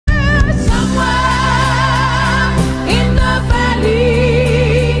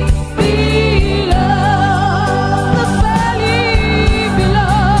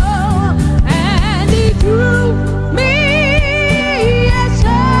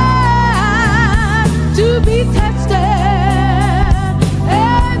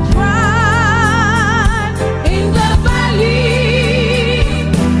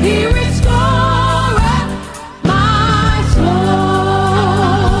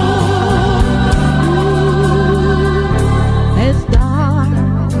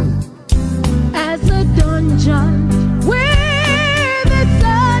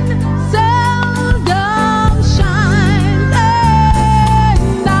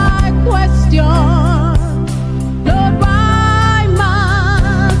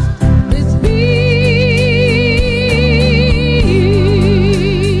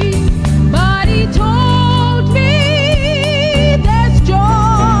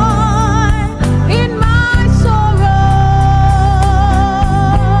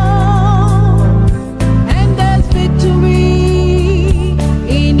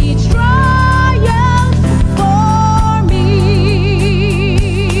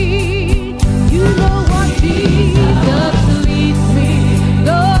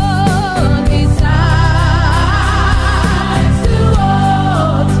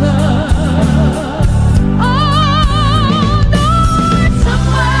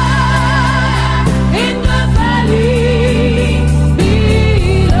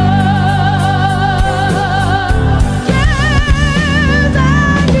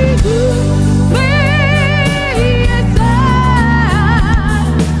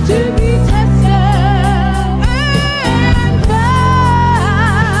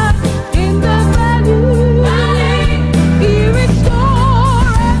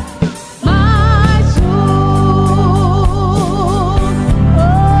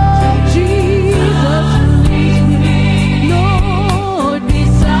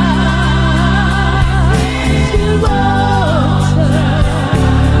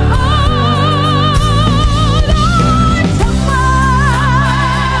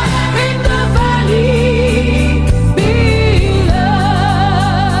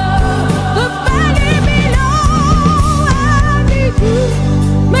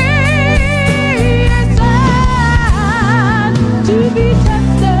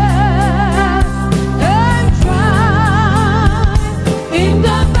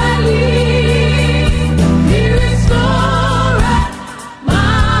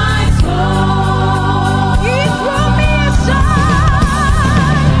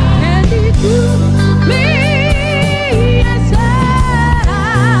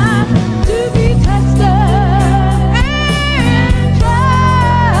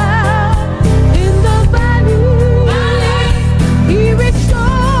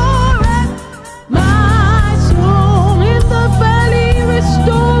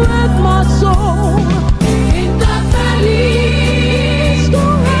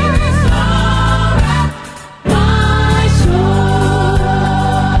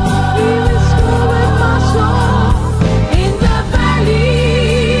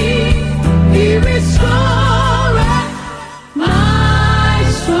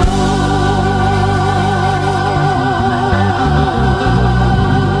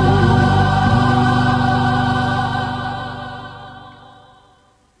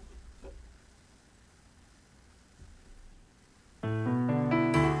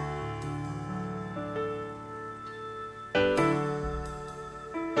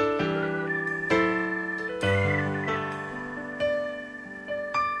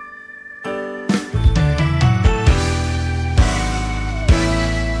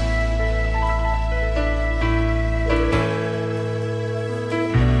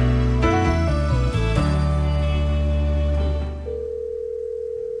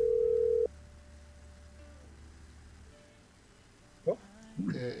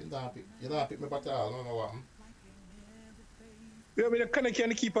not pick me up at all. I don't know what. Yeah, I mean,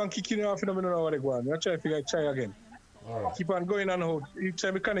 can keep on kicking you off, and I don't know what they go on. I try to try again. All right. Keep on going on hold. You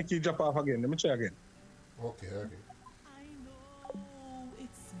try me keep drop off again. Let me try again. Okay. I know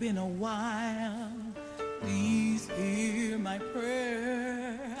it's been a while. Please hear my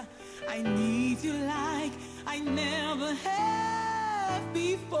prayer. I need you like I never have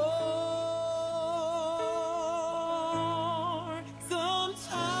before.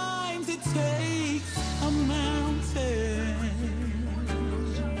 Sometimes it takes a mountain.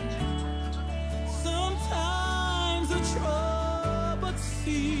 Sometimes a troubled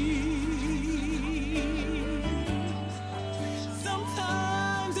sea.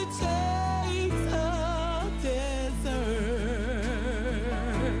 Sometimes it takes a desert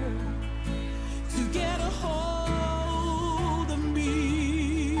to get a hold of me.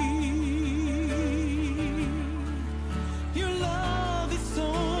 Your love is so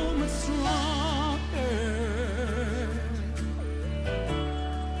much stronger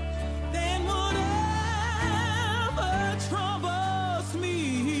than whatever troubles me.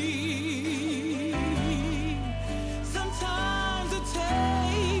 Sometimes it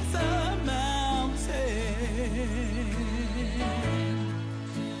takes a mountain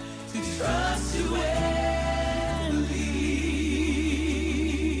to trust you and believe.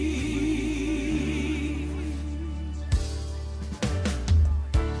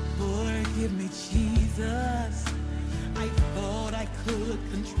 Forgive me, Jesus. I thought I could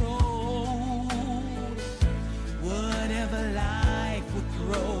control whatever life would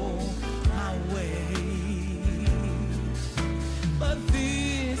throw my way. But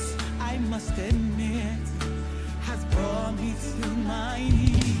this, I must admit, has brought me to my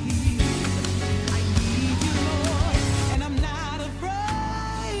knees. I need you, Lord, and I'm not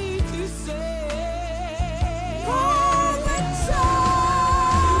afraid to say.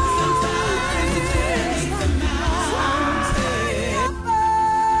 Sometimes it takes a mountain.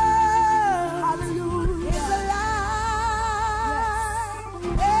 Hallelujah. Is alive.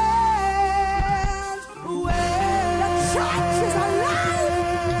 And when the church is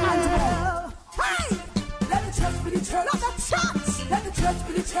alive and well. Hey! Let the church be the church. Let the church. Let the church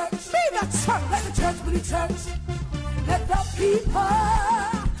be the church. Be the church. Let the church be the church. Let the people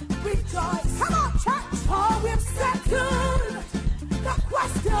rejoice. Come on, church. For we've settled the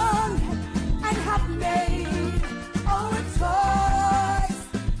question and have made our choice.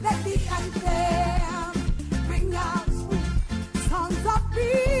 Let the anthem bring out songs of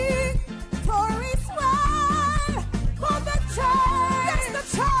victory swell. For the church, yes, the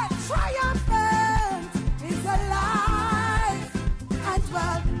church, triumphant is alive and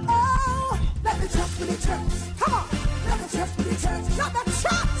well. Oh, let the church be the church. Come on, let the church be the church. Let the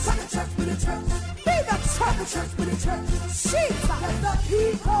church, let the church be the church. Be the church, the church be the church. Jesus, let the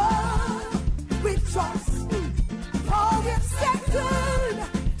people rejoice. For we've settled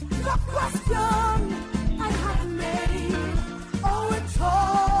the question and have made our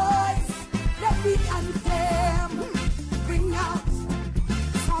choice. Let the anthem bring out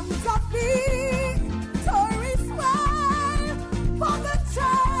songs of victory swell. For the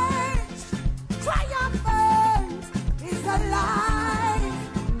church, triumphant is alive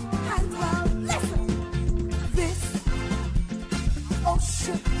and well. Listen, this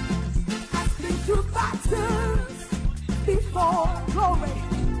ocean has been through battles before. Glory,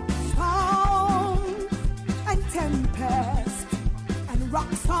 storm and tempest and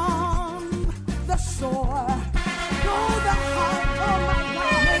rocks on the shore. Though the heart, oh my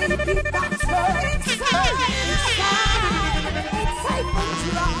God, may be battered inside, it's safe and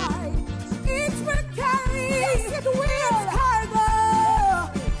dry. It will carry, yes, it will cargo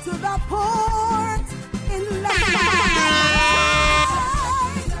to the port in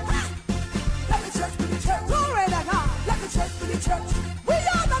Let the church be the church. Glory to God. Let the church be the church. We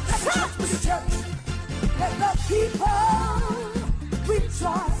are the church be the church. Let the people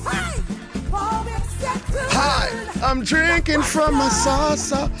rejoice. Hey, for we've settled. Hi, I'm drinking from my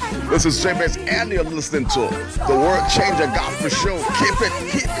salsa. This is J-Bass and you're listening to the World Changer Gospel Show.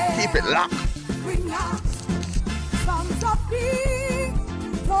 Keep it locked. Bring out songs of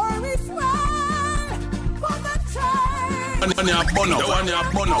victory swell for the church. The one you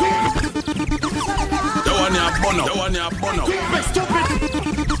bono.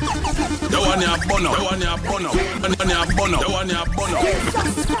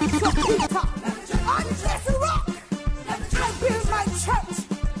 Build my church,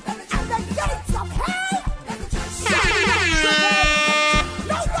 and the gates of hell.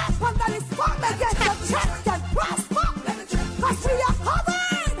 No weapon that is formed against the church can prosper, 'cause we are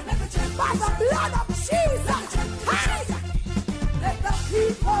covered by the blood of Jesus. Hey! Let the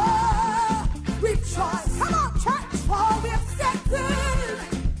people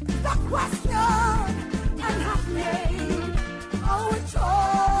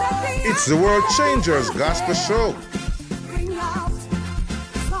It's the World Changers Gospel Show. Bring out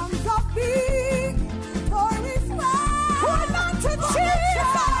songs of victory's word.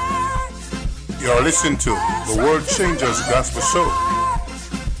 You're listening to the World Changers Gospel Show.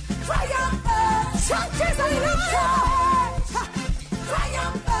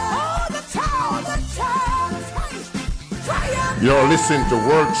 You're listening to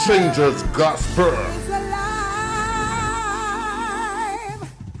World Changers Gospel.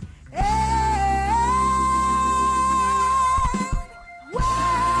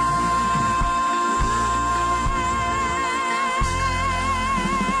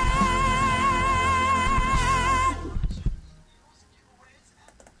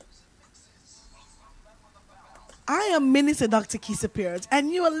 I am Minister Dr. Keisha Pierce,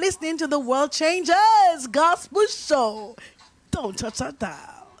 and you are listening to the World Changers Gospel Show. Don't touch that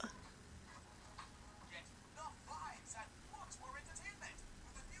dial. Get the vibes at Watchmore Entertainment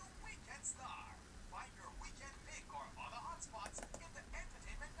with the new Weekend Star. Find your weekend pick or other hotspots in the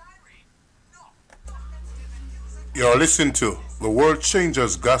Entertainment Diary. No entertainment music. You're listening to the World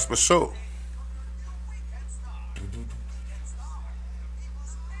Changers Gospel Show. Weekend Star. Weekend Star. The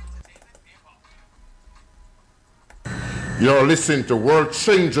people's entertainment people. You're listening to World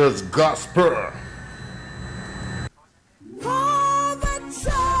Changers Gospel. For the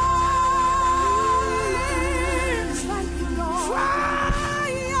church, triumphant,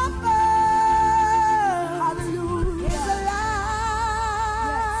 hallelujah, is alive,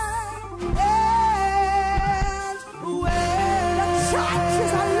 and well, the church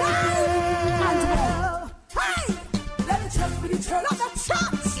is alive and well. Hey, let the church be the church, let the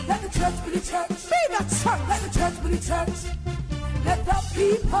church, let the church be the church, be the church, let the church be the church, let the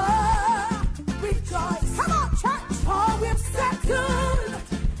people rejoice. Come on, church. For we've settled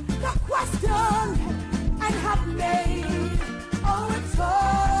the question and have made our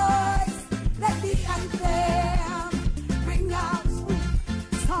choice. Let the anthem bring out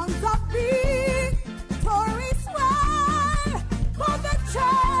songs of victory's word. For the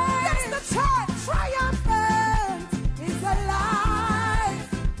church, yes, the church, triumphant, is alive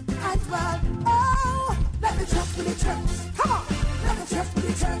and well. Oh, let the church be the church. Come on, let the church be the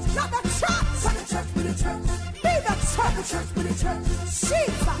church. Let the church, let the church be the church. The church with the church,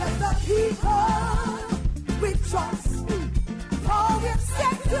 she's let the people rejoice. For we've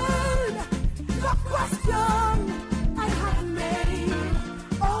settled the question and have made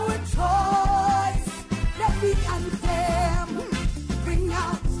our choice. Let the anthem bring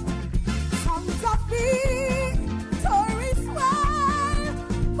out songs of victory's word.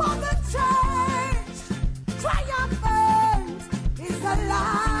 For the church, triumphant, is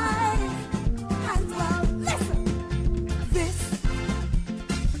alive and well. Listen.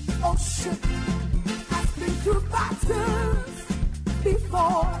 Ocean has been through battles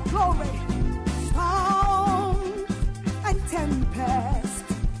before. Glory, storm and tempest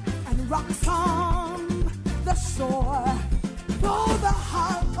and rocks on the shore. Though the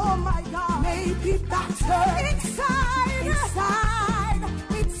heart, oh my God, may be battered inside,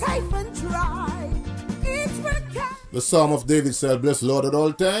 it's safe and dry. It will carry. The Psalm of David said, "Bless the Lord at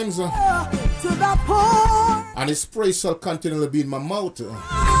all times, To the poor, and his praise shall continually be in my mouth.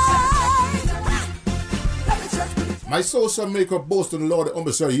 My soul shall make her boast in the Lord, the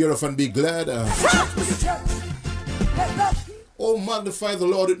humble shall hear of and be glad. Oh, magnify the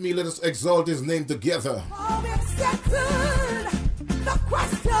Lord with me, let us exalt his name together.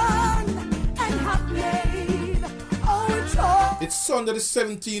 It's Sunday the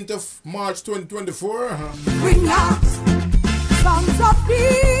 17th of March 2024. Bring out songs of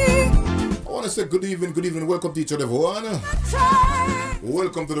peace. I want to say good evening, welcome to each and everyone.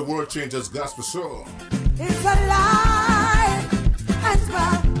 Welcome to the World Changers Gospel Show. It's alive and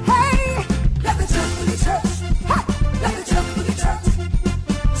well. Hey, let the church be the church. Hey, let the church be the church.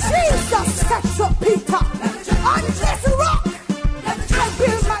 Jesus sets up Peter on this rock. Let the church be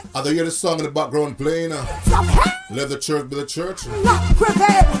my. Are they hear the song in the background playing? Let the church be the church. Not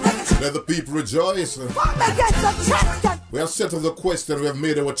prevail. Let the people rejoice. Come against the church. We have settled the question, we have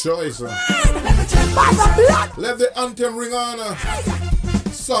made our choice. Let the church by the blood. Let the anthem ring on.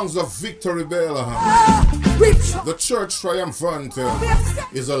 Songs of victory bell. The church triumphant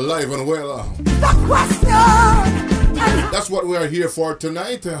is alive and well. The question. That's what we are here for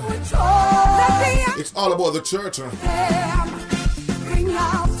tonight. It's all about the church. Bring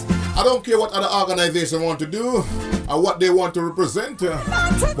out. I don't care what other organization want to do or what they want to represent,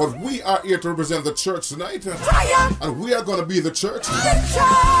 but we are here to represent the church tonight, and we are going to be the church,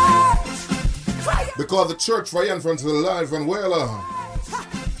 because the church triumphant is alive and well.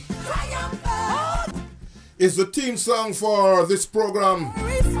 Is the theme song for this program.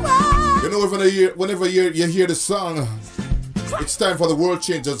 You know, whenever you hear the song, it's time for the World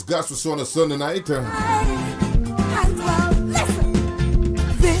Changers Gospel Show on a Sunday night.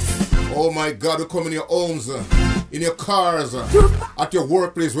 Oh my God, we come in your homes, in your cars, at your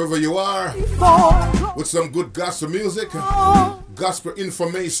workplace, wherever you are, with some good gospel music, gospel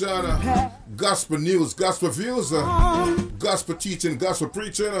information, gospel news, gospel views, gospel teaching, gospel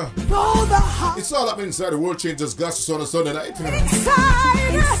preaching. It's all up inside the World Changers Gospel Show on a Sunday night. Inside,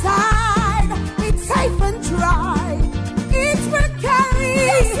 it's safe and dry. It will carry.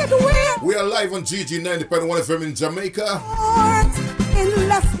 Yes, it will. We are live on GG 90.1 FM in Jamaica.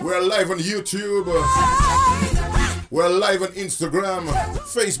 We're live on YouTube. We're live on Instagram,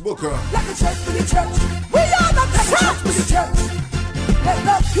 Facebook. Let the church be the church. We are the church be the church. Let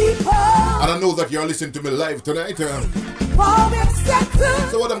the people. And I know that you're listening to me live tonight. So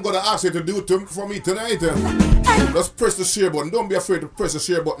what I'm going to ask you to do for me tonight, just press the share button. Don't be afraid to press the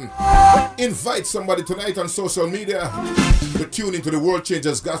share button. Invite somebody tonight on social media to tune into the World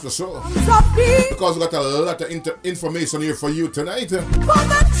Changers Gospel Show. Because we got a lot of information here for you tonight.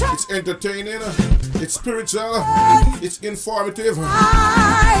 It's entertaining, it's spiritual, it's informative.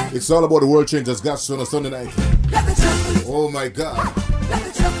 It's all about the World Changers Gospel Show on a Sunday night. Oh my God.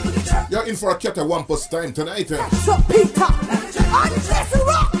 You're in for a cat wampus time tonight. So Peter, on this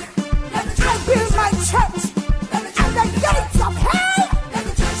rock, I build my church, and the gates of hell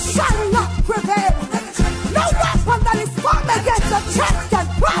shall not prevail. No weapon that is formed against the church can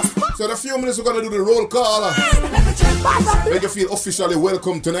prosper. So in a few minutes we're going to do the roll call. Make you feel officially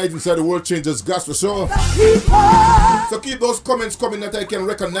welcome tonight inside the World Changers Gospel Show. So keep those comments coming that I can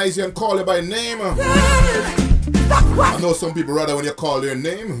recognize you and call you by name. I know some people rather when you call their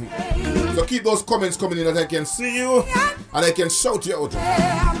name. So keep those comments coming in that I can see you and I can shout you out.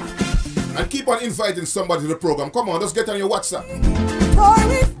 And keep on inviting somebody to the program. Come on, just get on your WhatsApp.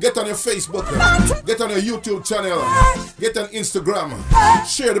 Get on your Facebook. Get on your YouTube channel. Get on Instagram.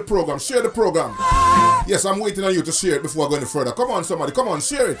 Share the program. Share the program. Yes, I'm waiting on you to share it before I go any further. Come on, somebody. Come on,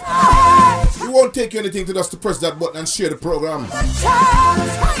 share it. It won't take you anything to just to press that button and share the program.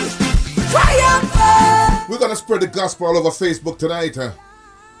 We're going to spread the gospel all over Facebook tonight.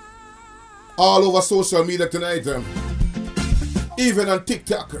 All over social media tonight. Even on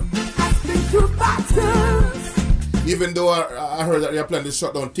TikTok. Even though I heard that they're planning to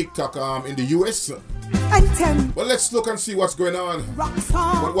shut down TikTok in the US. But let's look and see what's going on. But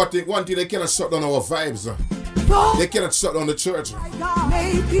one thing, they cannot shut down our vibes. They cannot shut down the church.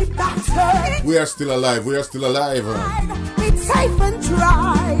 We are still alive. We are still alive. It's safe and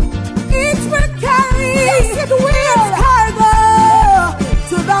dry. It will carry. Yes, it will cargo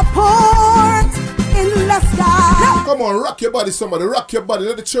to the port in the sky. Come on, rock your body, somebody. Rock your body.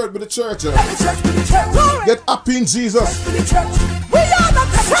 Let the church be the church. Let the church be the church. Get happy in Jesus. Be the church. We are the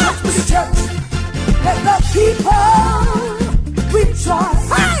church be the church. Let the people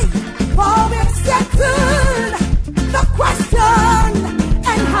rejoice. Hey! For we accepted the question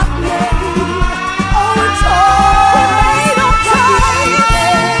and have made our choice. We made our choice.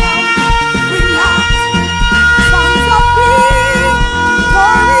 We laughed. Songs of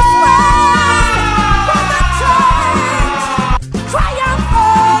victory swell for the church.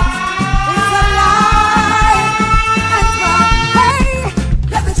 Triumphant is alive and well. Hey,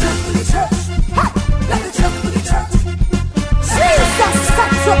 let the church be the church. Hey, let the church be the church. Jesus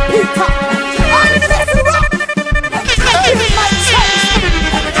sets up Peter on this rock. I build my church,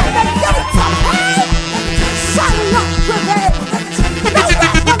 and the gates of hell shall not prevail. No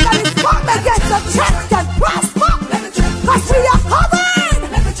weapon that is formed against the church can prosper, 'cause we are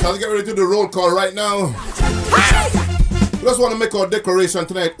covered. Let's get ready to do the roll call right now. Hey, We just want to make our declaration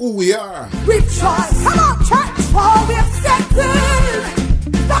tonight who we are. rejoice. Come on, church, for we have settled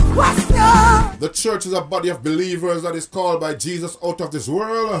the question. The church is a body of believers that is called by Jesus out of this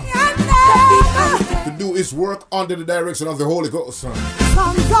world to do his work under the direction of the Holy Ghost.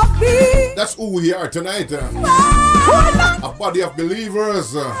 Sons of being That's who we are tonight. A body of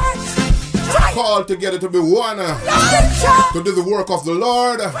believers called together to be one to do the work of the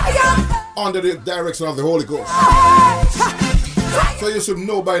Lord under the direction of the Holy Ghost. So you should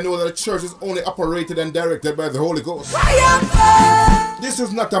know by now that the church is only operated and directed by the Holy Ghost. This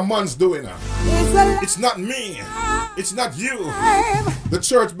is not a man's doing. It's not me. It's not you. The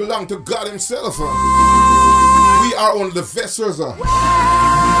church belongs to God himself. We are only the vessels. I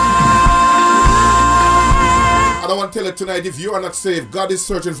don't want to tell you tonight, if you are not saved, God is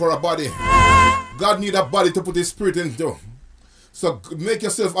searching for a body. God needs a body to put his spirit into. So make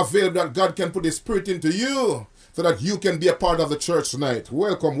yourself available that God can put his spirit into you so that you can be a part of the church tonight.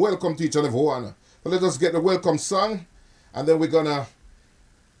 Welcome, welcome to each and every one. So let us get the welcome song, and then we're going to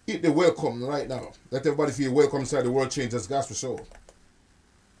hit the welcome right now. Let everybody feel welcome inside the World Changers Gospel Show.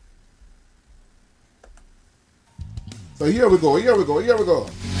 So here we go, here we go, here we go.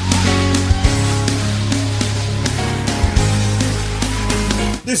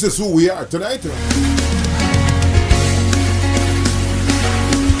 This is who we are tonight.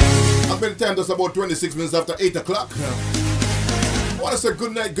 I've been time just about 26 minutes after 8 o'clock. I want to say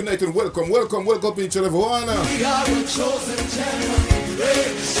good night, and welcome, welcome, welcome to each and every one. We are a chosen generation.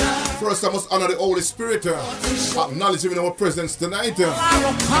 First, I must honor the Holy Spirit, acknowledge him in our presence tonight.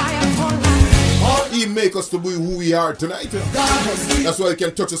 He make us to be who we are tonight. That's why you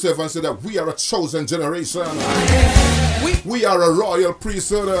can touch yourself and say that we are a chosen generation. We are a royal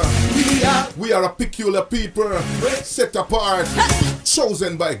priesthood. We are a peculiar people, set apart,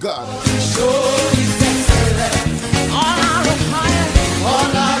 chosen by God.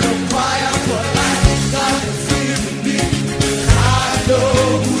 All I require for life, God is giving me. I know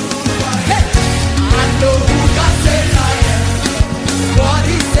who I am. I know who God says I am. What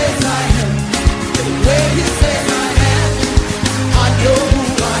He says I am. The way He says I am. I know who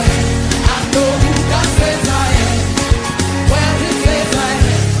I am. I know who God says I am. Where He says I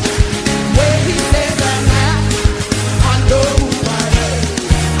am. Where He says I am. I know who I am.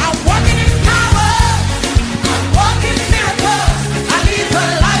 I'm walking in power. I'm walking in miracles. I live a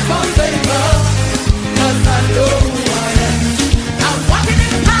life of favor, 'cause I know who I am. I'm walking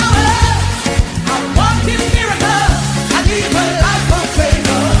in power. I'm walking in miracles. I live a life of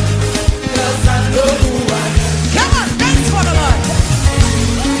favor, 'cause I know who I am. Come on, dance for the Lord.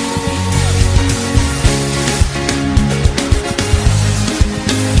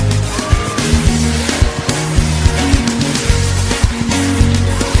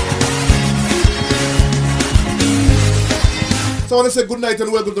 So I want to say good night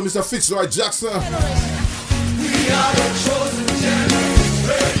and welcome to Mr. Fitzroy Jackson. We are a chosen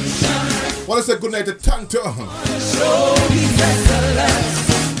generation. I want to say good night to Tanto. Show His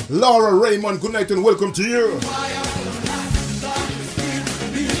excellence. Laura Raymond, good night and welcome to you.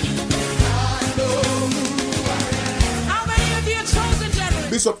 How many of you are chosen generation?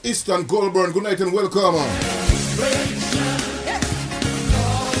 Bishop Easton Goldburn, good night and welcome.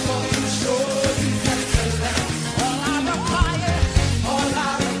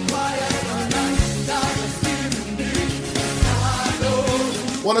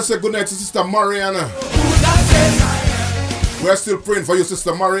 I want to say good night to Sister Mariana. We are still praying for you,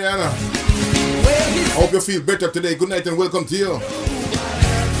 Sister Mariana. I hope you feel better today. Good night and welcome to you.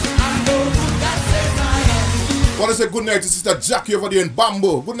 I want to say good night to Sister Jackie over there in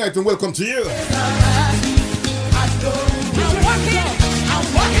Bamboo. Good night and welcome to you.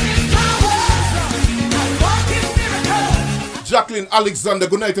 Jacqueline Alexander,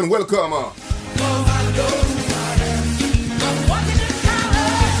 good night and welcome.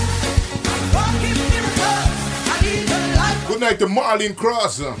 Good night to Marlene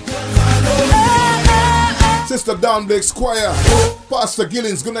Cross. Sister Dawn Blake Squire. Pastor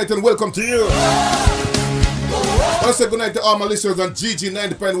Gillins, good night and welcome to you. I want to say good night to all my listeners on GG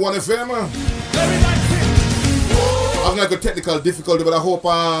 90.1 FM. I've not got technical difficulty, but I hope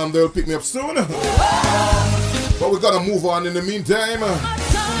they'll pick me up soon. But we're gonna move on in the meantime.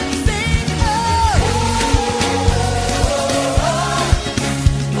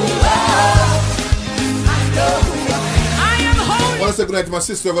 I want to say good night to my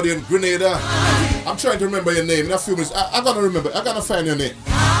sister over there in Grenada. I'm trying to remember your name in a few minutes. I'm gonna remember. I'm gonna find your name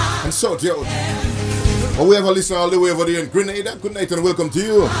and shout you out. But we have a listener all the way over there in Grenada. Good night and welcome to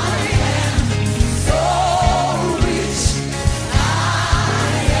you.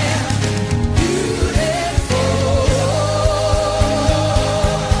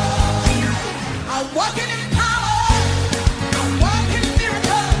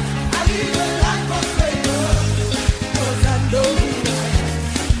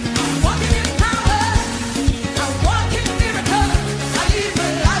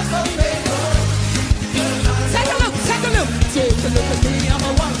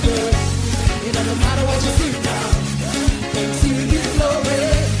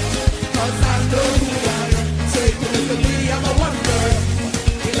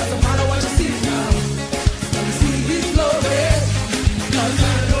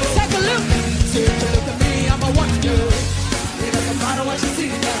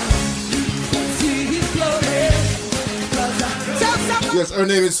 Yes, her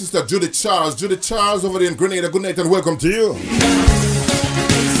name is Sister Judith Charles. Judith Charles over there in Grenada. Good night and welcome to you.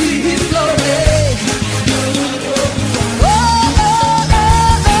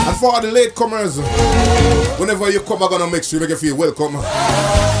 And for all the latecomers, whenever you come, I'm going to make sure you make you feel welcome.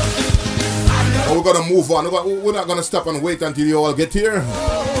 And we're going to move on. We're not going to stop and wait until you all get here.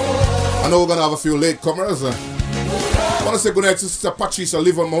 I know we're gonna have a few latecomers. I want to say good night to Sister Patricia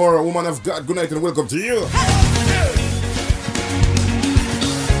Livermore, a woman of God. Good night and welcome to you.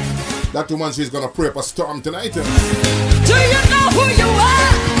 That woman, she's gonna pray up a storm tonight. Do you know who you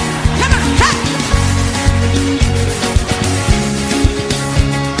are? Come on, hey!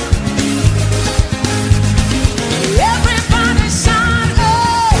 Everybody shout, oh!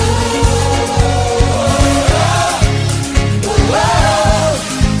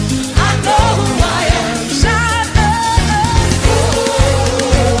 I know who I am. Shout,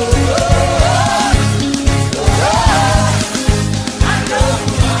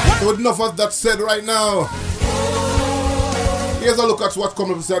 With enough of that said right now, here's a look at what's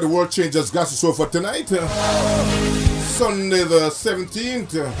coming up inside the World Changers Gospel Show for tonight. Sunday the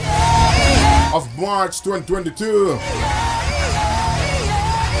 17th of March 2022.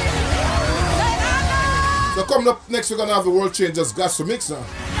 So coming up next, we're going to have the World Changers Gospel Mixer.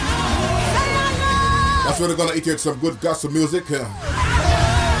 That's where we're going to eat some good gospel music. We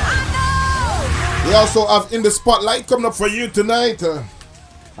also have In the Spotlight coming up for you tonight.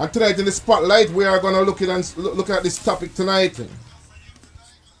 And tonight in the Spotlight, we are going to look at this topic tonight.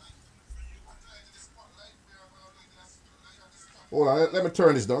 Hold on, let me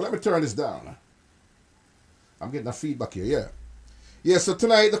turn this down. I'm getting a feedback here, yeah. Yeah, so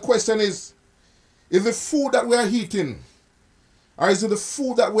tonight the question is the food that we are eating, or is it the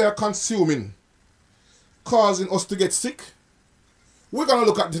food that we are consuming, causing us to get sick? We're going to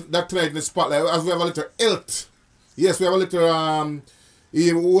look at that tonight in the Spotlight, as we have a little health. Yes, we have a little...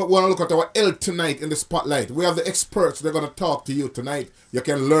 we want to look at our health tonight in the Spotlight. We have the experts. They're going to talk to you tonight. You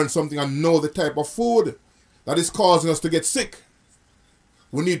can learn something and know the type of food that is causing us to get sick.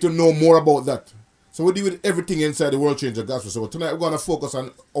 We need to know more about that. So we deal with everything inside the World Changer Gospel. So tonight we're going to focus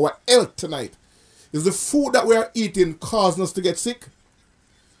on our health tonight. Is the food that we are eating causing us to get sick?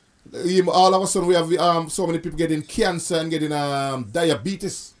 All of a sudden we have so many people getting cancer and getting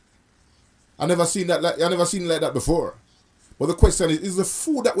diabetes. I never seen that like that before. But the question is the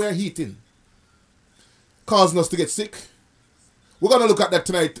food that we are eating causing us to get sick? We're going to look at that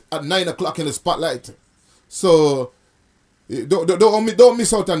tonight at 9 o'clock in the Spotlight. So don't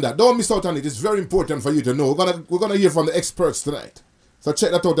miss out on that. Don't miss out on it. It's very important for you to know. We're gonna hear from the experts tonight. So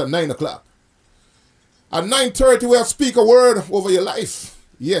check that out at 9 o'clock. At 9:30, we'll speak a word over your life.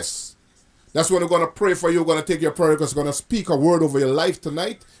 Yes. That's when we're going to pray for you. We're going to take your prayer request. We're going to speak a word over your life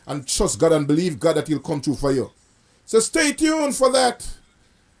tonight and trust God and believe God that He'll come through for you. So stay tuned for that.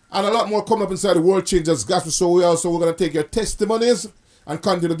 And a lot more coming up inside the World Changers Gospel Show. We're going to take your testimonies and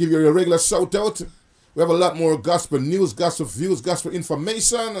continue to give you a regular shout out. We have a lot more gospel news, gospel views, gospel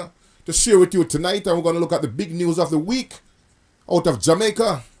information to share with you tonight. And we're going to look at the big news of the week out of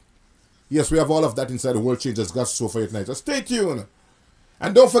Jamaica. Yes, we have all of that inside the World Changers Gospel Show for you tonight. So stay tuned.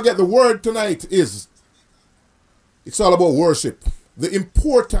 And don't forget, the word tonight is, it's all about worship. The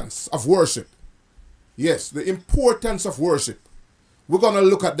importance of worship. Yes, the importance of worship. We're going to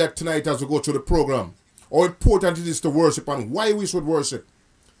look at that tonight as we go through the program. How important it is to worship and why we should worship.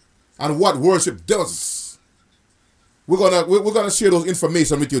 And what worship does. We're gonna share those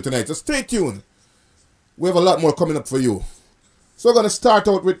information with you tonight. So stay tuned. We have a lot more coming up for you. So we're gonna start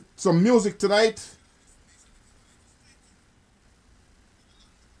out with some music tonight.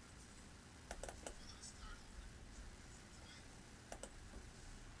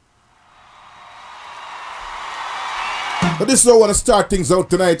 But this is how I want to start things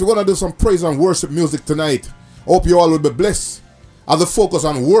out tonight. We're gonna do some praise and worship music tonight. Hope you all will be blessed as the focus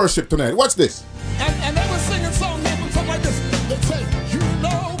on worship tonight. Watch this. And they were singing songs something like this. They say, you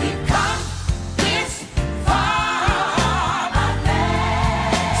know we've come this far.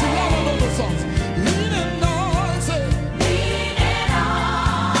 So y'all don't know the songs. Leaning on, say, leaning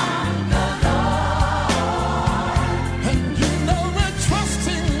on the Lord. And you know we're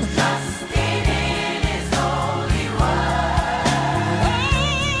trusting in His holy word. Oh,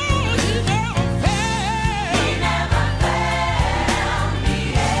 He never failed. He never failed me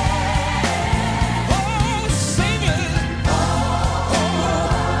yet. Oh, sing it. Oh,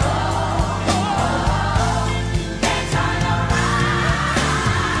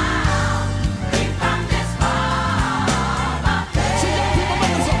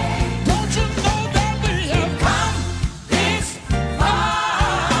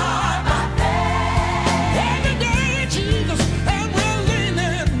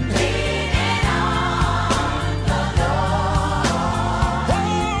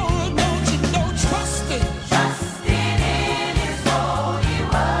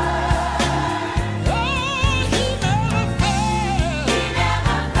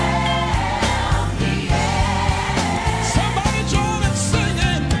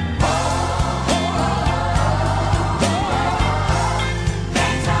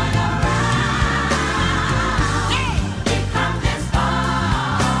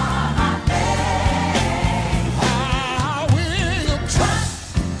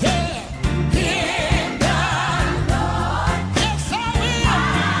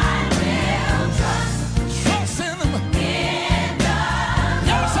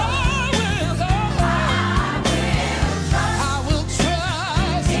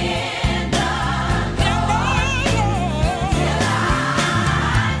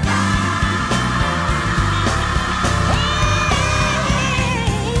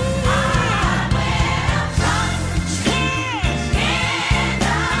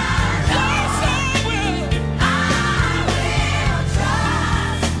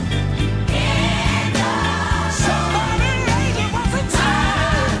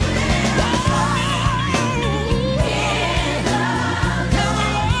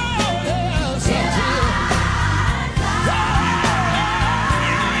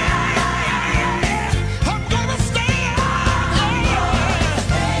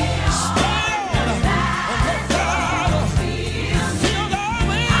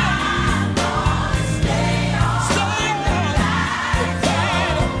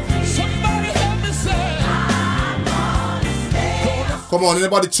 Come on,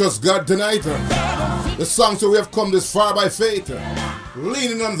 anybody trust God tonight? The song says we have come this far by faith,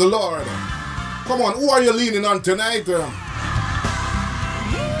 leaning on the Lord. Come on, who are you leaning on tonight?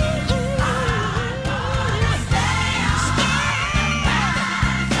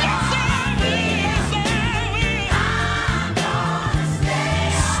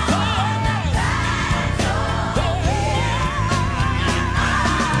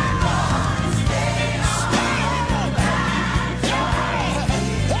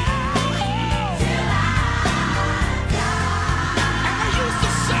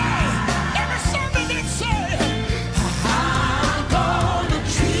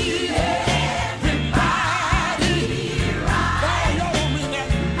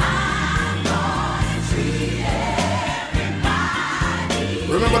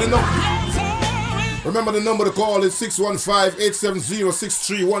 Remember the number to call is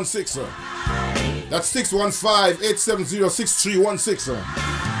 615-870-6316. That's 615-870-6316.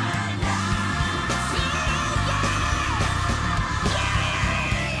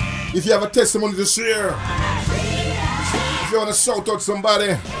 If you have a testimony to share, if you want to shout out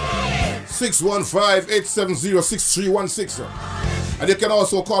somebody, 615-870-6316. And you can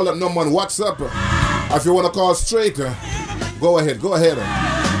also call that number on WhatsApp. Or if you want to call straight, go ahead.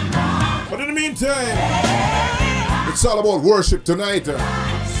 But in the meantime, it's all about worship tonight.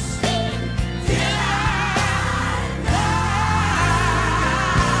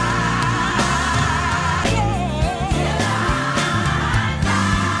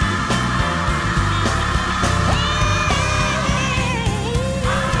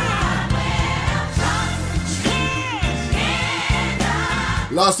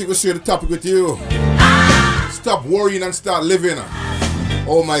 Last week we shared the topic with you. Stop worrying and start living.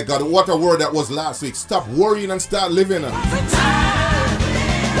 Oh my God, what a word that was last week. Stop worrying and start living.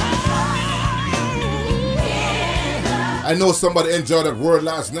 I know somebody enjoyed that word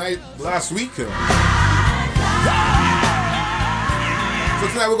last week. So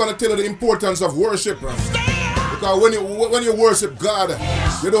tonight we're going to tell you the importance of worship. Because when you worship God,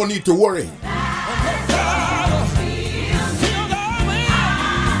 you don't need to worry.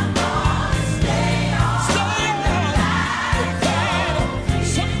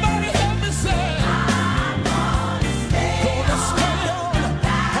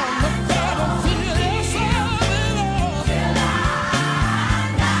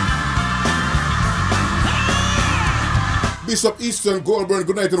 Bishop Eastern Goldburn,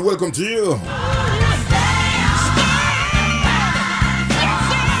 good night and welcome to you.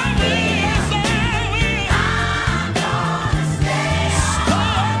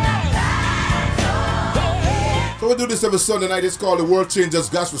 So we do this every Sunday night. It's called the Worlchangers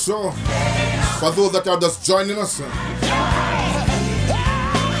Gospel Show. For those that are just joining us,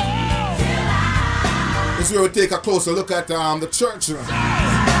 this is where we take a closer look at the church.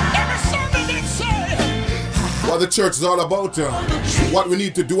 What the church is all about, what we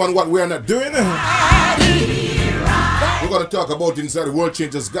need to do and what we are not doing. We're going to talk about inside the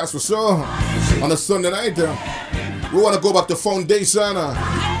Worlchangers Gospel Show on a Sunday night. We want to go back to foundation,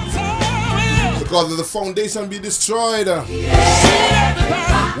 because if the foundation be destroyed,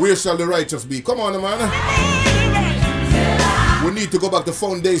 where shall the righteous be? Come on, man. We need to go back to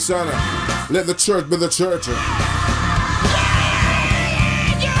foundation. Let the church be the church.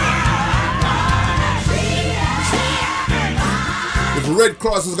 If Red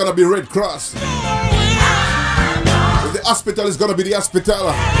Cross is going to be Red Cross, if the hospital is going to be the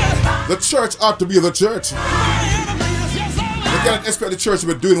hospital, the church ought to be the church. You can't expect the church to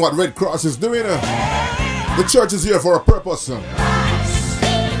be doing what Red Cross is doing. The church is here for a purpose. I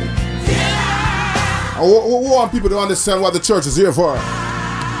want people to understand what the church is here for.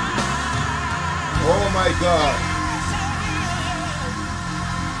 Oh my God.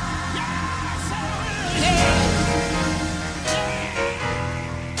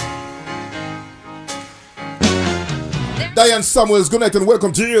 Diane Samuels, good night and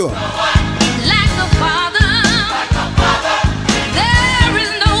welcome to you. Like the Father, there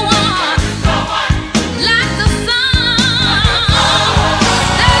is no one. Like the Son,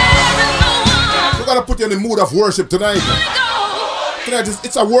 there is no one. We're gonna put you in the mood of worship tonight. Tonight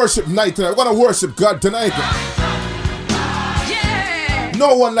it's a worship night tonight. We're gonna worship God tonight. Yeah.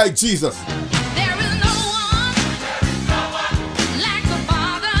 No one like Jesus. There is no one like the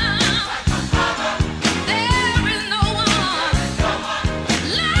Father. There is no one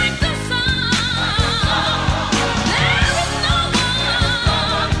like the Son. There is no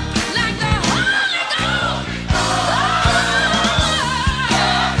one like the Holy Ghost.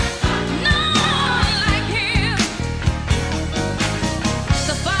 No one like Him.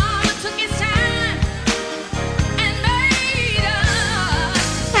 The Father took His time and made us.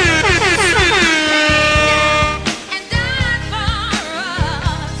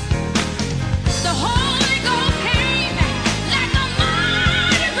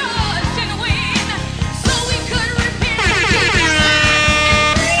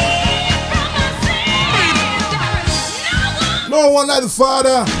 No one like the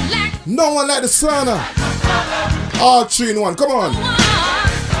Father. No one like the Son. All three in one. Come on.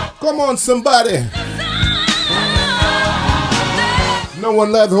 Come on, somebody. No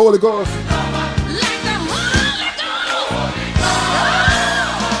one like the Holy Ghost.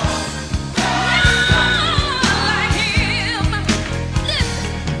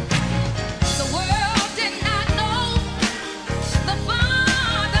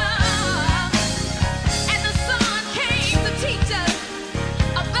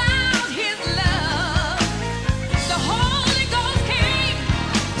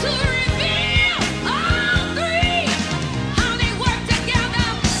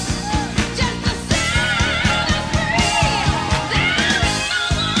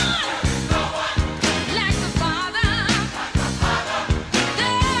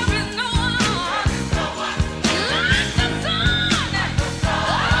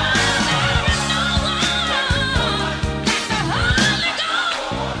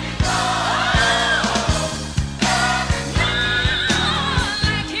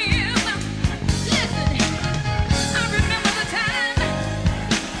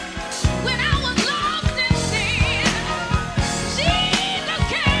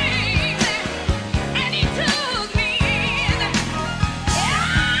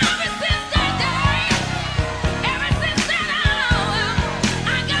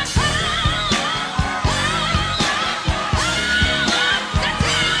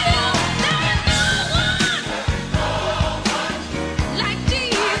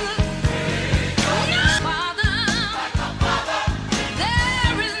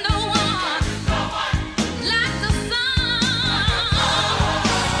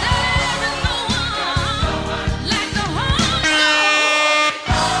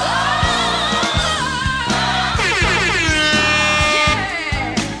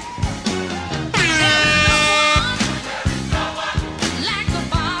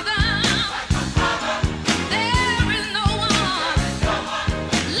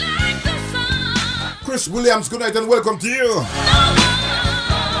 Williams, good night and welcome to you.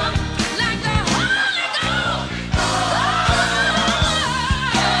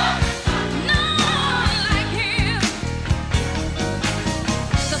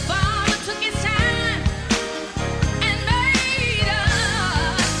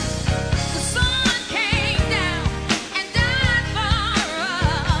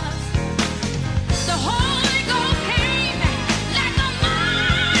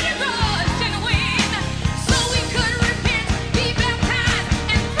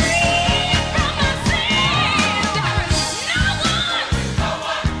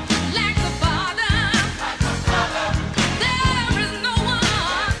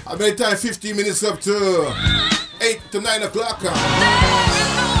 By time 15 minutes up to 8 to 9 o'clock.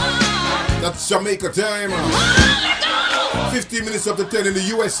 That's Jamaica time. 15 minutes up to 10 in the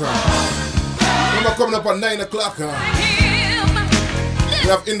US. Remember coming up at 9 o'clock. We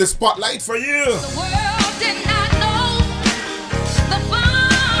have In the Spotlight for you.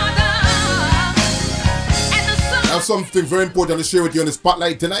 I have something very important to share with you in the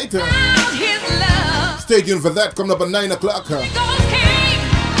Spotlight tonight. Stay tuned for that. Coming up at 9 o'clock.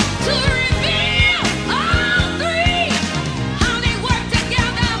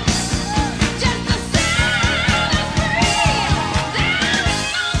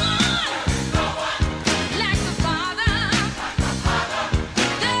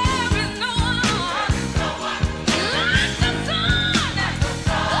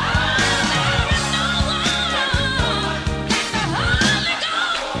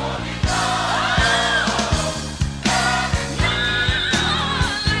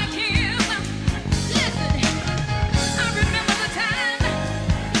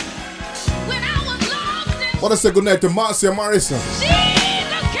 I want to say good night to Marcia Morrison.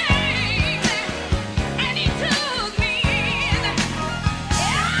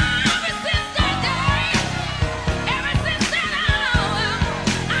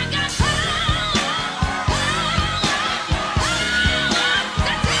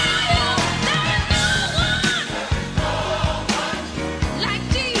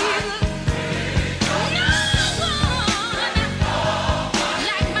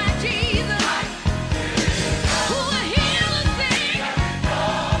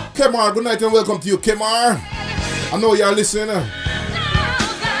 Kemar, good night and welcome to you, Kemar. I know you're listening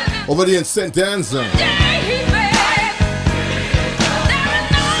over there in St. Anne's.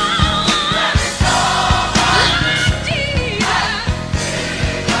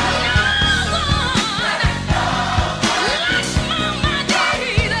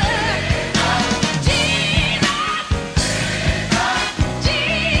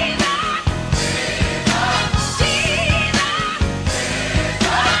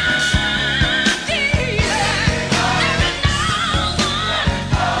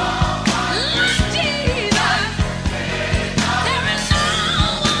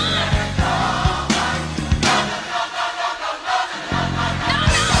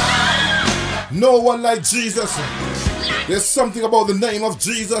 No one like Jesus. There's something about the name of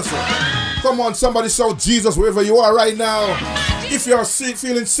Jesus. Come on, somebody shout Jesus wherever you are right now. If you are sick,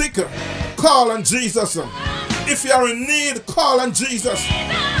 feeling sick, call on Jesus. If you are in need, call on Jesus.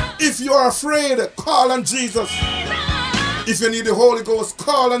 If you are afraid, call on Jesus. If you need the Holy Ghost,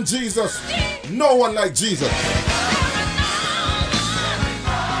 call on Jesus. No one like Jesus.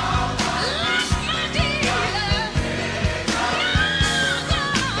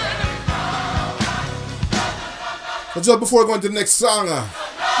 But just before going to the next song,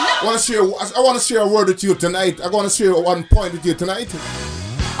 I want to share a word with you tonight. I want to share one point with you tonight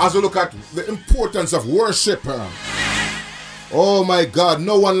as we look at the importance of worship. Oh my God,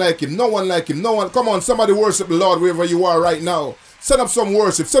 no one like him, no one like him, no one. Come on, somebody worship the Lord wherever you are right now. Set up some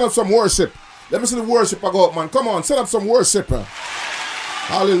worship, set up some worship. Let me see the worship I go up, man. Come on, set up some worship.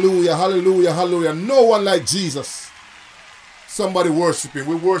 Hallelujah, hallelujah, hallelujah. No one like Jesus. Somebody worship him.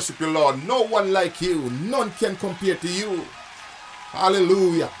 We worship you, Lord. No one like you. None can compare to you.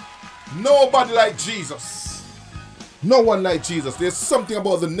 Hallelujah. Nobody like Jesus. No one like Jesus. There's something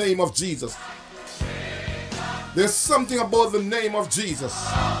about the name of Jesus. There's something about the name of Jesus.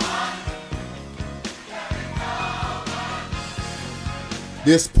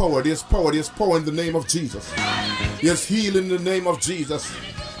 There's power, there's power, there's power in the name of Jesus. There's healing in the name of Jesus.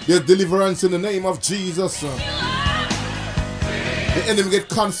 There's deliverance in the name of Jesus. The enemy get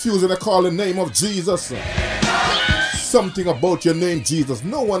confused when they call the name of Jesus. Something about your name, Jesus.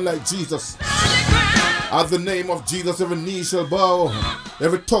 No one like Jesus. At the name of Jesus, every knee shall bow,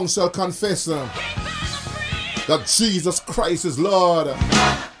 every tongue shall confess that Jesus Christ is Lord.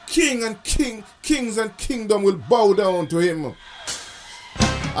 King and kings and kingdom will bow down to him.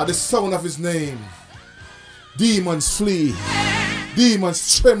 At the sound of his name, demons flee.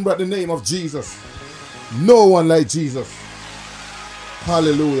 Demons tremble at the name of Jesus. No one like Jesus.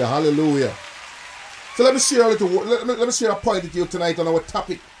 Hallelujah, hallelujah. So let me share a little. Let me share a point with you tonight on our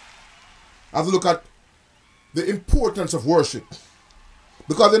topic. As we look at the importance of worship,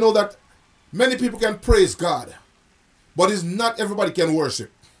 because I know that many people can praise God, but it's not everybody can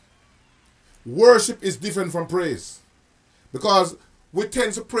worship. Worship is different from praise, because we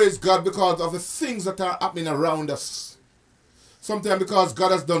tend to praise God because of the things that are happening around us. Sometimes because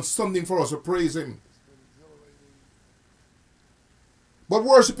God has done something for us, we praise him. But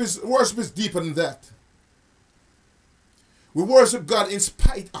worship is deeper than that. We worship God in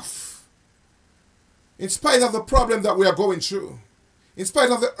spite of the problem that we are going through, in spite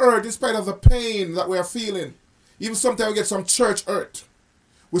of the hurt, in spite of the pain that we are feeling. Even sometimes we get some church hurt.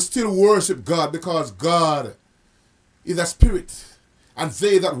 We still worship God because God is a spirit. And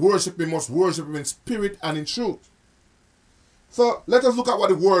they that worship him must worship him in spirit and in truth. So let us look at what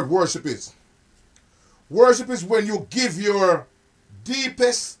the word worship is. Worship is when you give your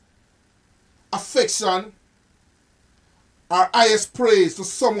deepest affection or highest praise to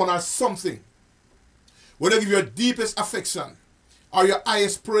someone or something. When you give your deepest affection or your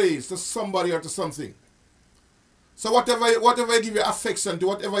highest praise to somebody or to something. So whatever you give your affection to,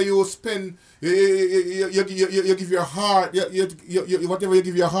 whatever you spend, you give your heart, whatever you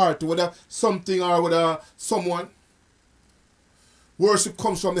give your heart to, whether something or whether someone, worship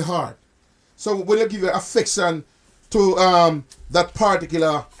comes from the heart. So when you give your affection to that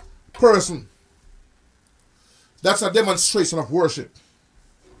particular person, that's a demonstration of worship.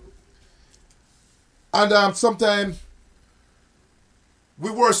 And sometimes we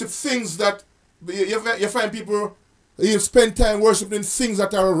worship things that you find people. You spend time worshiping things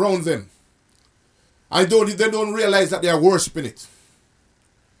that are around them. And they don't realize that they are worshiping it.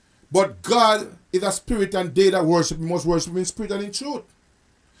 But God is a spirit, and they that worship him must worship him in spirit and in truth.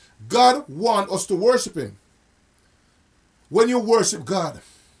 God wants us to worship him. When you worship God,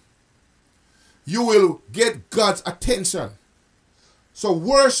 you will get God's attention. So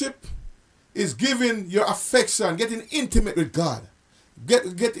worship is giving your affection, getting intimate with God. Get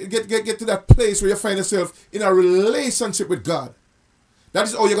to that place where you find yourself in a relationship with God. That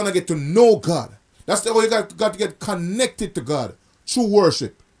is how you're going to get to know God. That's how you got to get connected to God, through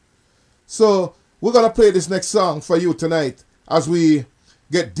worship. So we're going to play this next song for you tonight as we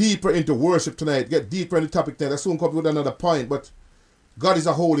get deeper into worship tonight, get deeper in the topic tonight. I soon come with another point, but God is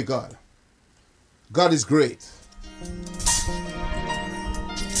a holy God. God is great.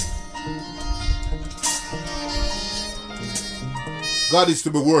 God is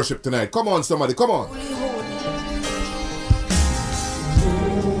to be worshipped tonight. Come on, somebody. Come on. Holy,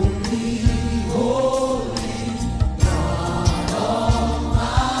 holy, God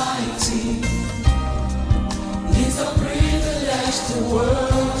Almighty. It's a privilege to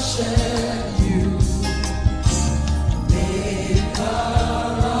worship you, Maker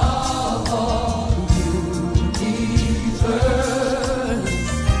of all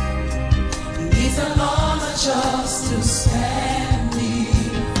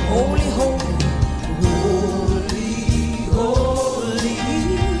Holy, holy, holy, holy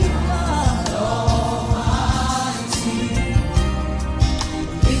God Almighty.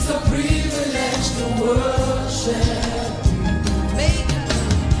 It's a privilege to worship Maker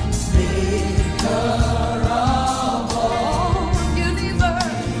of all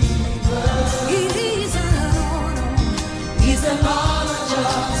universe. It is an honor. It's an honor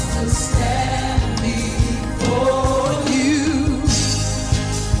just to stand before you.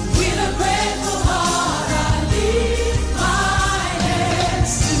 With a grateful heart, I lift my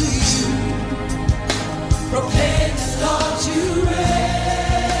hands to you. Proclaim the Lord you reign.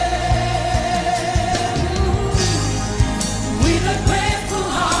 With a grateful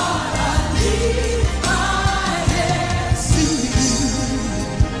heart, I lift my hands to you.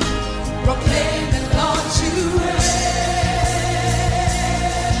 Proclaim the Lord you reign.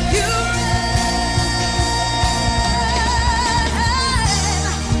 You reign.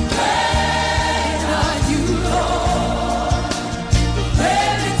 Are you Lord?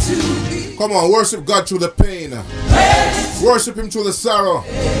 Ready to be. Come on, worship God through the pain. Worship Him through the sorrow.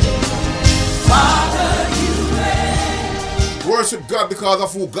 Father, you reign. Worship God because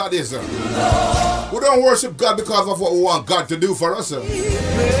of who God is. We don't worship God because of what we want God to do for us. Ready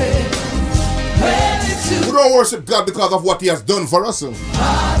to. We don't worship God because of what He has done for us.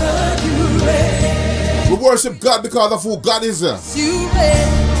 Father, you reign. We worship God because of who God is. You reign.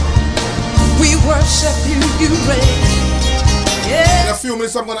 We worship you. You reign. In Yeah. a few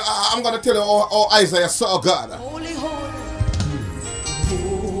minutes, I'm gonna tell you how Isaiah saw God. Holy, holy.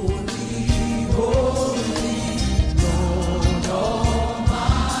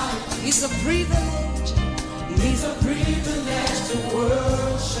 It's a privilege. It's a privilege to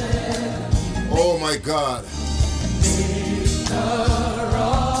worship Oh my God.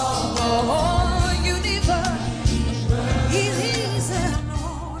 all universe. It is an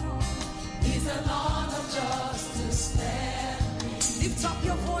honor. It's an honor just to stand. Lift up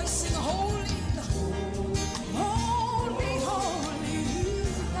your voice, sing holy, holy, holy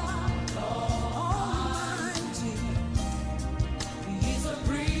God Almighty. He's a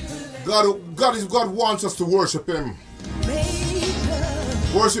privilege. God wants us to worship Him. Maker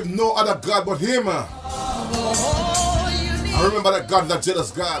Worship no other God but Him. of all universe. And remember that God is a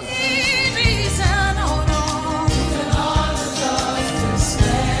jealous God. It is an honor. It's an honor just to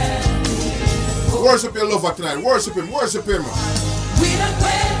stand. Worship your lover tonight. Worship Him. Worship Him. With a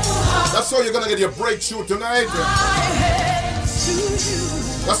grateful heart, That's how you're gonna get your breakthrough tonight. my hands to you.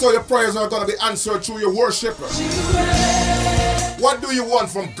 That's how your prayers are gonna be answered through your worship. What do you want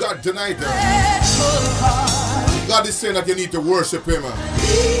from God tonight? Grateful heart, God is saying that you need to worship Him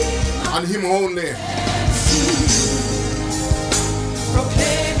and Him only.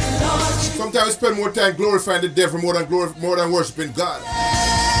 proclaim the Lord. Sometimes we spend more time glorifying the devil more than worshiping God.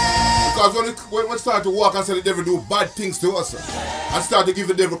 Because when we start to walk and say the devil do bad things to us and start to give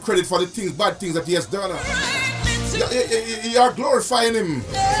the devil credit for the bad things that he has done, you are glorifying him.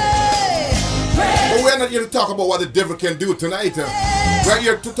 But we're not here to talk about what the devil can do tonight. We're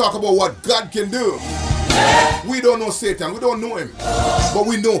here to talk about what God can do. We don't know Satan, we don't know him, but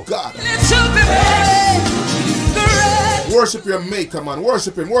we know God. Worship your maker, man.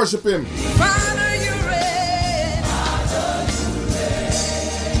 Worship him, worship him. Father, you reign.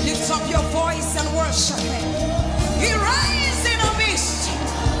 Lift up your voice and worship him. He reigns in our midst.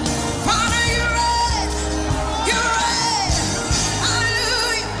 Father, you reign. You reign.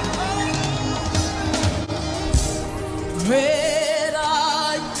 Hallelujah. Great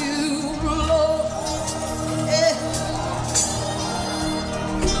are you, Lord. Eh.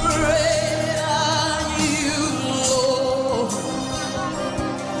 Great are you, Lord.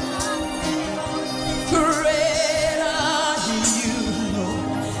 Great are you, Lord.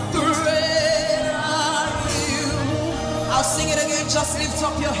 Great are you. I'll sing it again. Just lift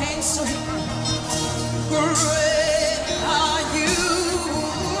up your hands to him. Great are you,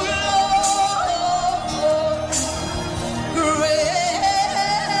 Lord. Great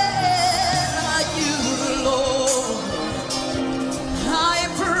are you, Lord. I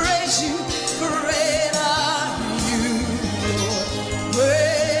praise you. Great are you, Lord.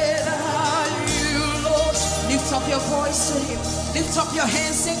 Great are you, Lord. Lift up your voice to him. Lift up your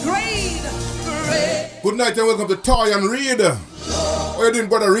hands. Say, great, great. Good night and welcome to Toy and Reed. How you doing,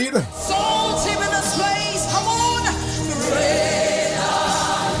 brother Reed? Salt him in this place. Come on. Great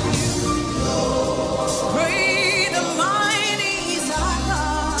are you, Lord. Great and mighty is our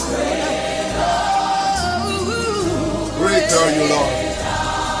God. Great Great are you, Lord.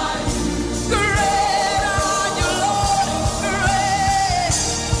 Great are you, Lord. Great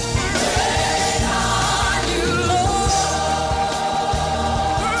are you, Lord.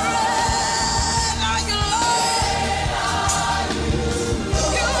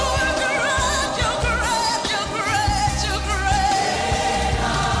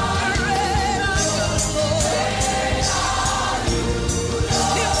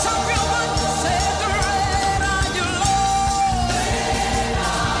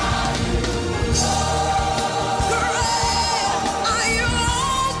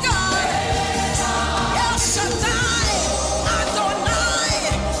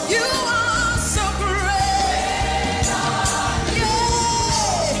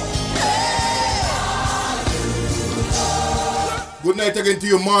 night again to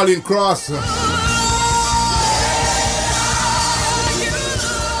you, Marlene Cross.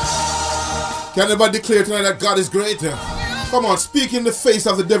 Can anybody declare tonight that God is great? Come on, speak in the face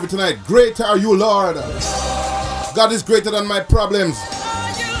of the devil tonight. Great are you, Lord. God is greater than my problems.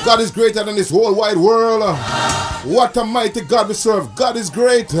 God is greater than this whole wide world. What a mighty God we serve. God is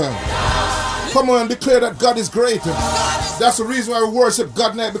great. Come on, declare that God is great. That's the reason why we worship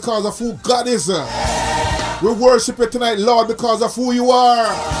God tonight, because of who God is. We worship you tonight, Lord, because of who you are.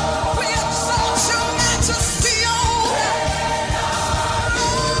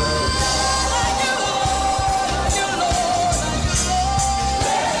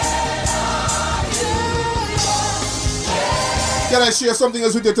 Can I share something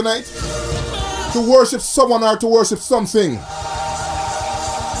else with you tonight? To worship someone or to worship something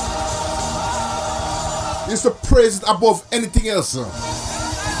is to praise it above anything else.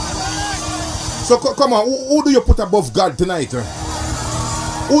 So come on, who do you put above God tonight?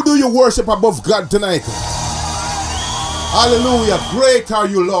 Who do you worship above God tonight? Hallelujah. Great are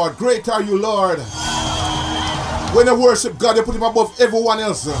you, Lord. Great are you, Lord. When you worship God, you put him above everyone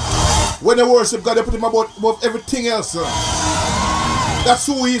else. When you worship God, you put him above everything else. That's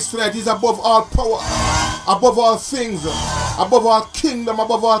who he is tonight. He's above all power, above all things, above all kingdom,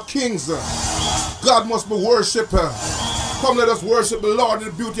 above all kings. God must be worshipped. Come, let us worship the Lord in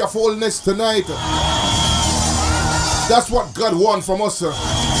the beauty of holiness tonight. That's what God wants from us.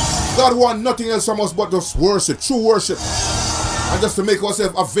 God wants nothing else from us but just worship, true worship. And just to make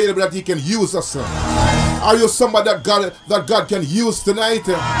ourselves available that he can use us. Are you somebody that God can use tonight?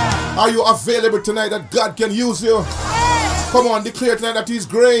 Are you available tonight that God can use you? Come on, declare tonight that he's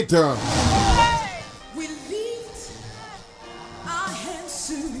great. We lift our hands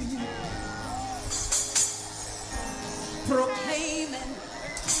to you, proclaiming,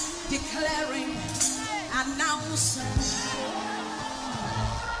 declaring, announcing,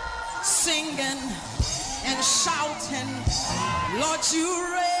 singing and shouting, Lord, you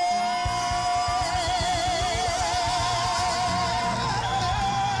reign.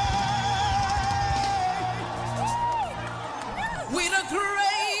 With a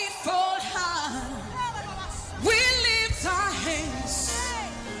grateful heart, we lift our hands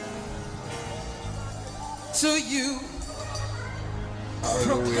to you,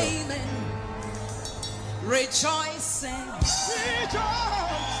 proclaiming, rejoicing,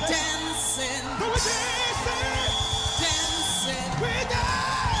 dancing,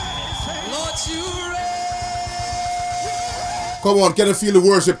 Lord, you reign. Come on, can you feel the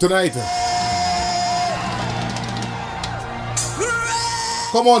worship tonight?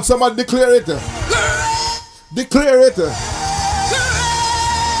 Come on, somebody declare it. Declare it.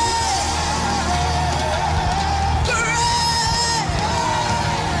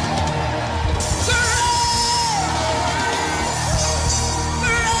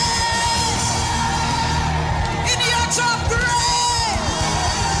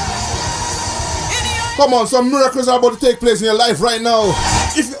 Come on, some miracles are about to take place in your life right now.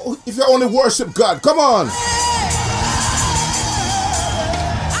 If you only worship God, come on.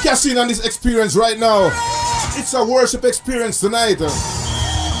 Cash in on this experience right now. It's a worship experience tonight.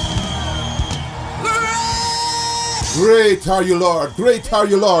 Great are you, Lord. Great are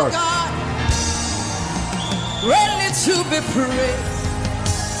you, Lord. God, ready to be praised.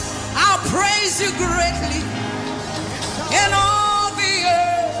 I'll praise you greatly in all the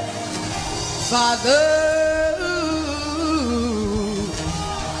earth, Father.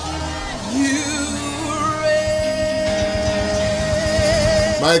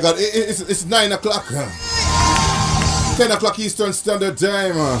 My God, it's 9 o'clock. 10 o'clock Eastern Standard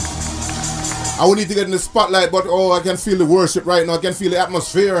Time. I will need to get in the spotlight, but oh, I can feel the worship right now. I can feel the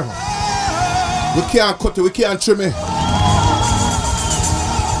atmosphere. We can't cut it, we can't trim it.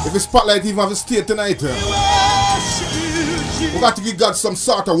 If the spotlight even have to stay tonight. We got to give God some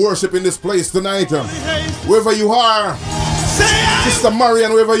sort of worship in this place tonight. Wherever you are, Sister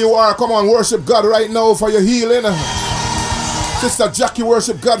Marian, wherever you are, come on, worship God right now for your healing. Sister Jackie,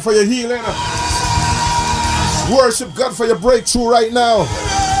 worship God for your healing. Worship God for your breakthrough right now.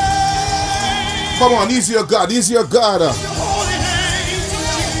 Come on, he's your God, he's your God.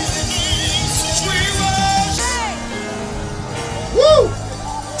 Woo!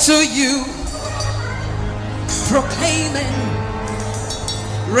 To you, proclaiming,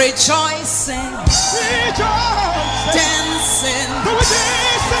 rejoicing, dancing,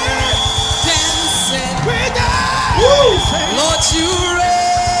 Lord, you reign.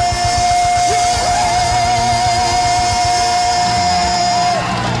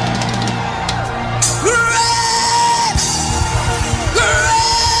 Great, great,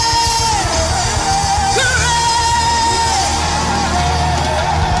 great.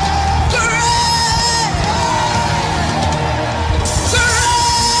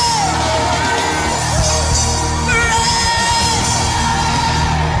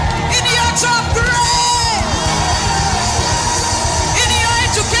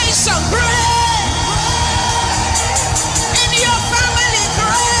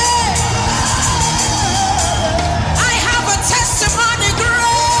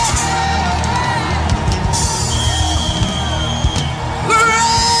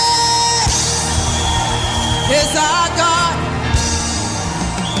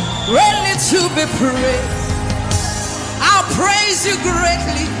 to be praised. I'll praise you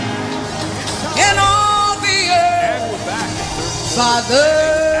greatly in all the earth. And we're back. Father,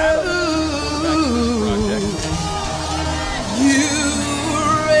 you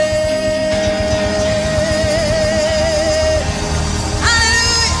reign.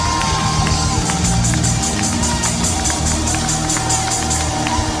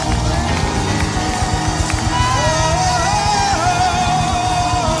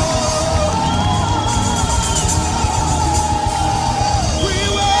 We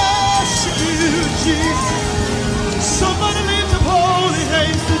worship you, Jesus. Somebody lift up holy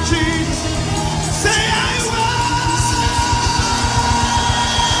hands to Jesus. Say, I worship.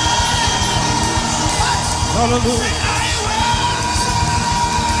 Hallelujah.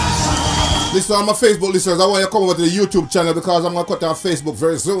 Listen, on my Facebook listeners, I want you to come over to the YouTube channel because I'm going to cut down Facebook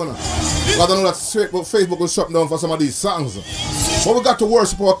very soon. Because I know that Facebook will shut down for some of these songs. But we got to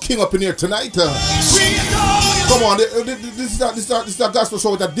worship our King up in here tonight. Come on, this is a gospel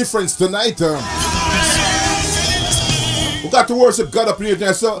show with a difference tonight. We got to worship God up in here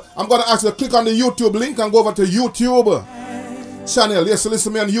tonight. So I'm going to ask you to click on the YouTube link and go over to YouTube channel. Yes,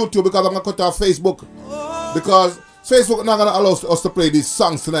 listen to me on YouTube because I'm going to cut off Facebook. Because Facebook is not going to allow us to play these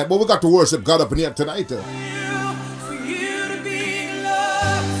songs tonight. But we got to worship God up in here tonight. For you to be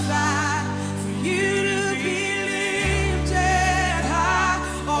glorified, for you to be lifted high,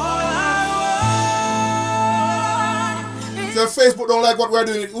 all I want. So if Facebook don't like what we're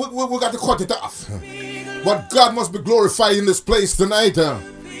doing, we got to cut it off. But God must be glorified in this place tonight.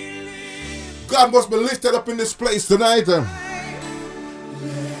 God must be lifted up in this place tonight.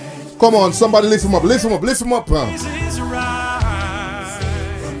 Come on, somebody lift him up, lift him up, lift him up. Is right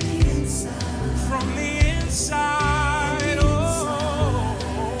from the inside.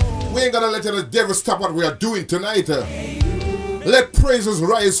 Oh. We ain't gonna let the devil stop what we are doing tonight. Let praises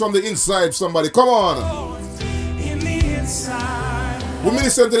rise from the inside, somebody. Come on. In the inside. We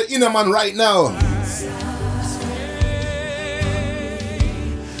minister to the inner man right now.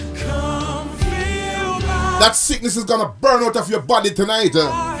 Come feel my That sickness is gonna burn out of your body tonight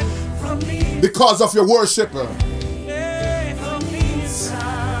because of your worship.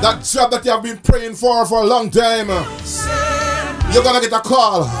 That job that you have been praying for a long time, you're gonna get a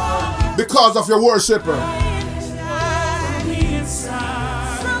call because of your worship.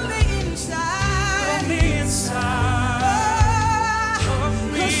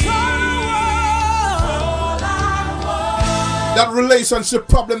 That relationship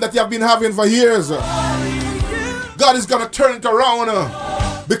problem that you have been having for years, God is gonna turn it around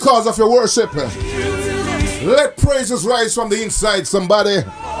because of your worship. Let praises rise from the inside, somebody.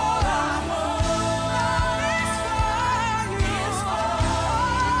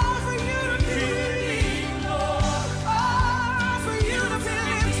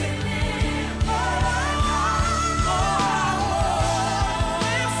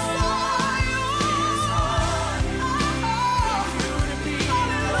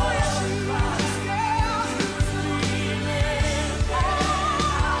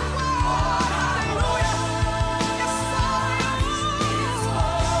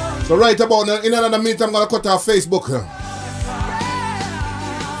 So right about now, in another minute, I'm going to cut off Facebook.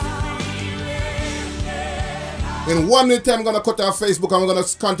 In 1 minute, I'm going to cut off Facebook and we're going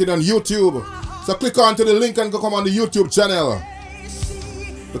to continue on YouTube. So click on to the link and go come on the YouTube channel.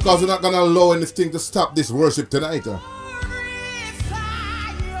 Because we're not going to allow anything to stop this worship tonight.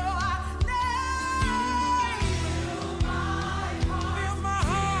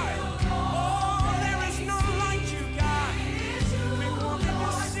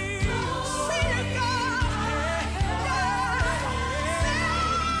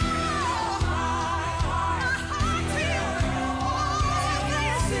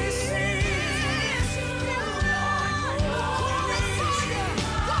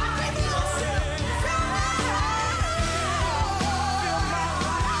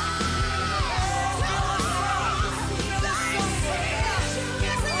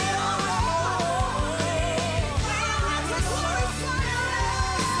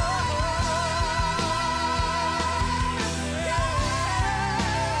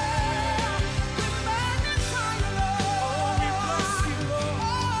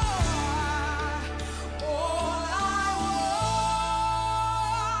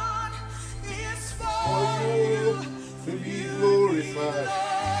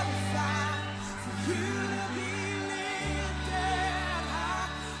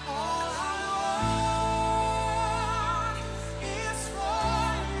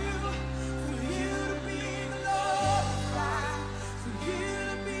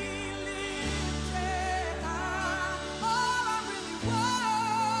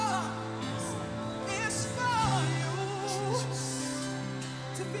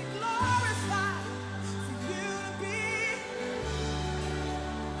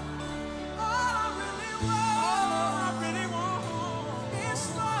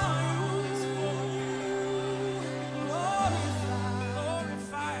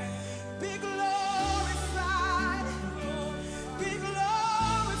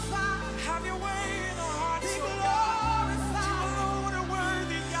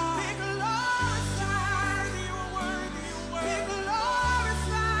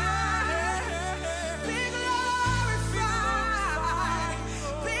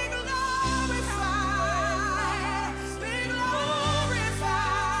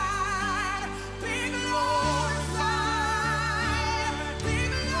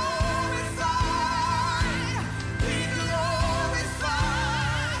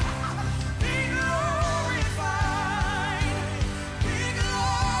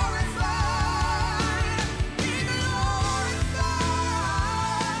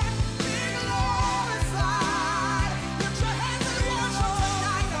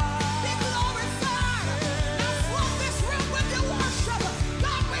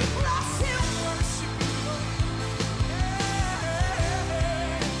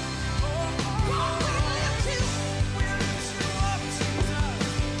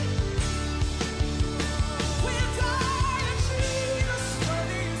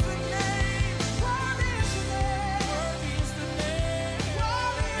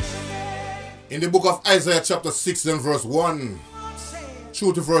 In the book of Isaiah chapter 6 and verse 1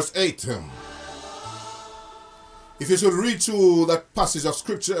 through to verse 8. If you should read through that passage of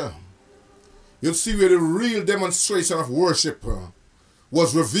scripture, you'll see where the real demonstration of worship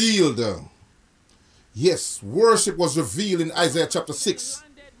was revealed. Yes, worship was revealed in Isaiah chapter 6.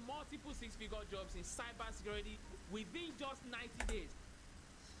 Landed multiple six-figure jobs in cybersecurity within just 90 days.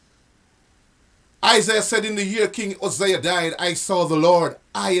 Isaiah said, in the year King Uzziah died, I saw the Lord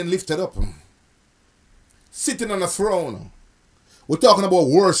high and lifted up, sitting on a throne. We're talking about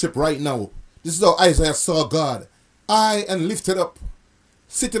worship right now. This is how Isaiah saw God, high and lifted up,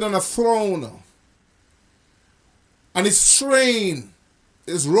 sitting on a throne. And his train,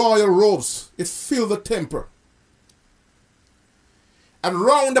 his royal robes, it filled the temple. And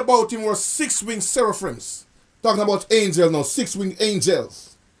round about him were 6-winged seraphims. Talking about angels now, 6-winged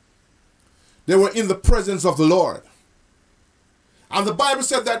angels. They were in the presence of the Lord. And the Bible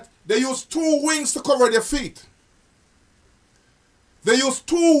said that they used 2 wings to cover their feet. They used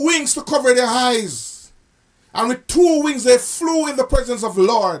 2 wings to cover their eyes. And with 2 wings they flew in the presence of the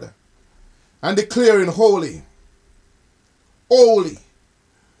Lord. And declaring, holy, holy,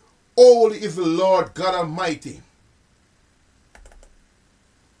 holy is the Lord God Almighty.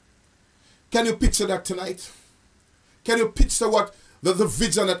 Can you picture that tonight? Can you picture what the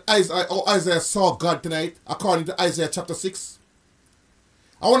vision that Isaiah saw God tonight, according to Isaiah chapter 6?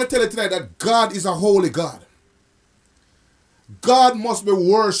 I want to tell you tonight that God is a holy God. God must be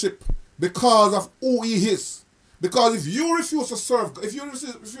worshipped because of who he is. Because if you refuse to serve, if you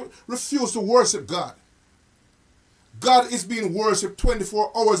refuse to worship God, God is being worshipped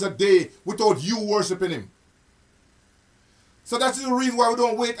 24 hours a day without you worshiping him. So that's the reason why we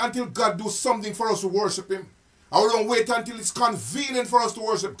don't wait until God does something for us to worship him. And we don't wait until it's convenient for us to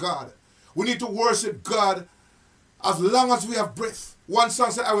worship God. We need to worship God as long as we have breath. One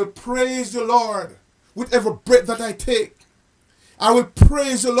song said, I will praise the Lord with every breath that I take. I will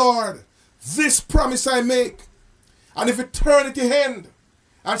praise the Lord. This promise I make. And if eternity end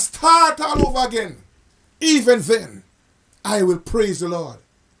and start all over again, even then, I will praise the Lord.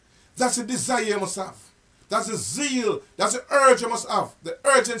 That's the desire you must have. That's the zeal. That's the urge you must have. The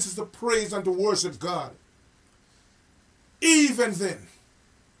urgency is to praise and to worship God. Even then,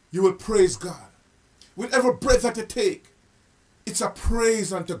 you will praise God. With every breath that you take, it's a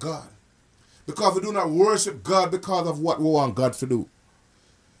praise unto God. Because we do not worship God because of what we want God to do.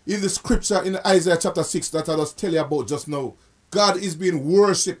 In the scripture in Isaiah chapter 6 that I just tell you about just now, God is being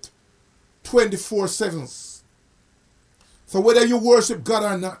worshipped 24/7. So whether you worship God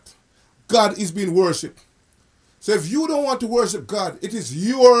or not, God is being worshipped. So if you don't want to worship God, it is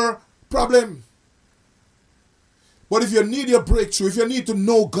your problem. But if you need your breakthrough, if you need to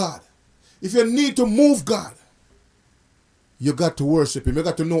know God, if you need to move God, you got to worship him. You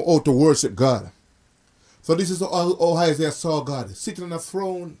got to know how to worship God. So this is how Isaiah saw God, sitting on a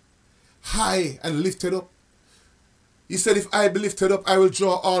throne, high and lifted up. He said, if I be lifted up, I will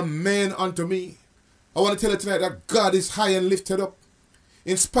draw all men unto me. I want to tell you tonight that God is high and lifted up.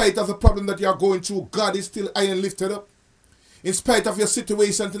 In spite of the problem that you are going through, God is still high and lifted up. In spite of your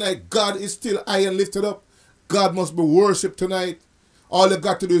situation tonight, God is still high and lifted up. God must be worshipped tonight. All you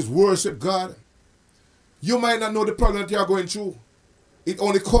got to do is worship God. You might not know the problem that you are going through. It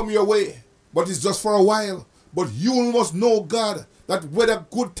only come your way, but it's just for a while. But you must know God, that whether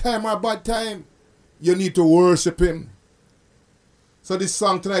good time or bad time, you need to worship him. So this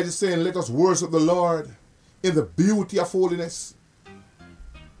song tonight is saying, let us worship the Lord in the beauty of holiness.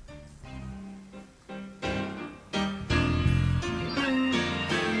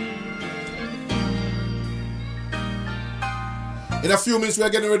 In a few minutes, we are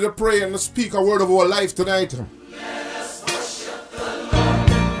getting ready to pray and speak a word of our life tonight. Let us worship the Lord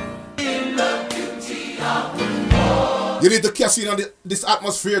in the beauty of holiness. You need to cash in on this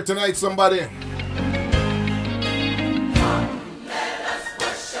atmosphere tonight, somebody.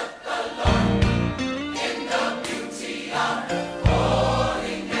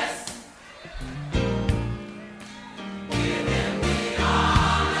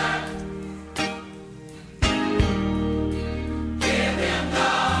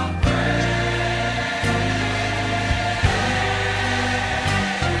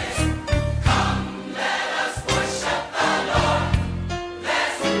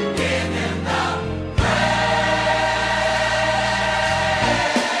 Give him the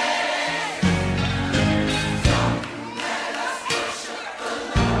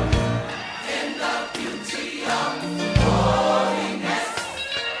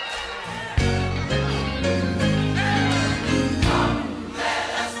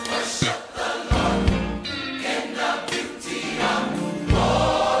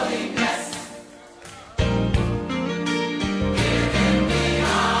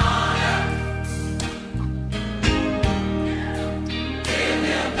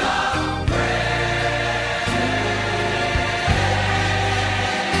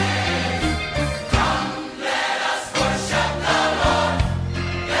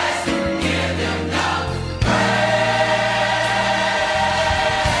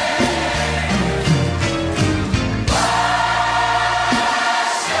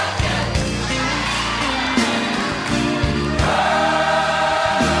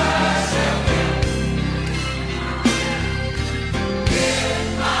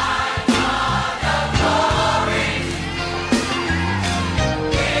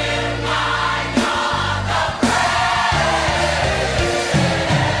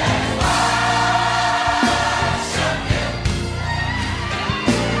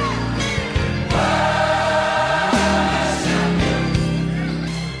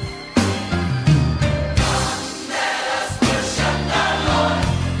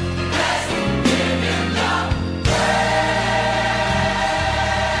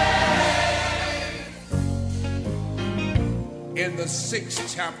the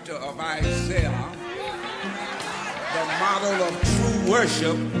 6th chapter of Isaiah, the model of true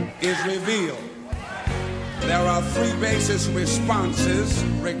worship is revealed. There are 3 basic responses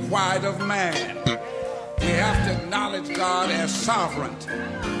required of man. We have to acknowledge God as sovereign.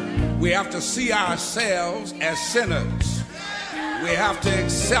 We have to see ourselves as sinners. We have to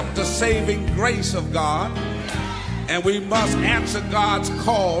accept the saving grace of God. And we must answer God's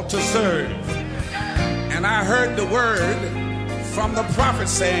call to serve. And I heard the word from the prophet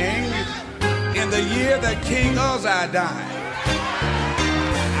saying, in the year that King Uzziah died,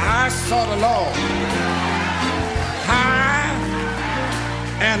 I saw the Lord high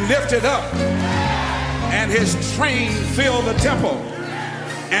and lifted up, and his train filled the temple,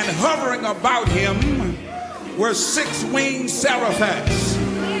 and hovering about him were 6 winged seraphims.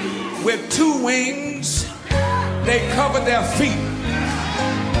 With 2 wings they covered their feet,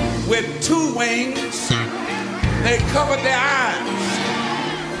 with 2 wings they covered their eyes,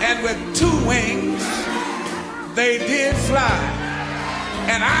 and with 2 wings they did fly.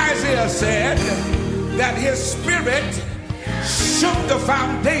 And Isaiah said that his spirit shook the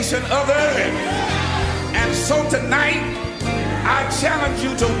foundation of the earth. And so tonight I challenge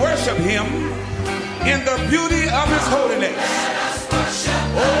you to worship him in the beauty of his holiness.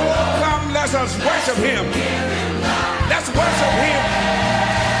 Oh, come, let us worship him. Let's worship him.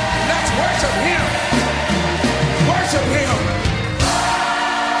 Let's worship him. Worship him.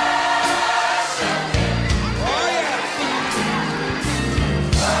 Oh, yeah.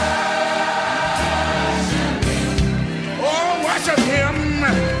 Oh, worship him.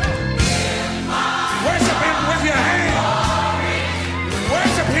 Worship him with your hands.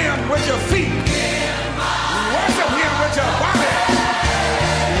 Worship him with your feet. Worship him with your body.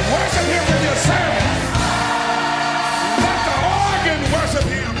 Worship him with your service. Let the organ worship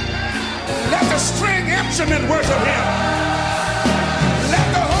him. Let the string instrument worship him. Let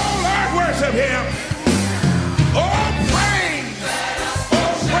the whole earth worship him. Oh,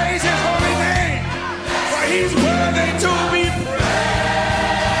 praise his holy name, for he's worthy to be praised.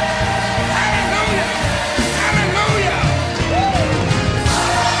 Hallelujah. Hallelujah.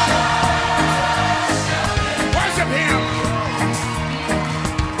 Worship him.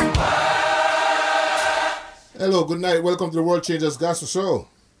 Hello, good night. Welcome to the World Changers Gospel Show.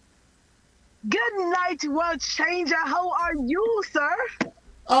 Good night, World Changer. How are you, sir?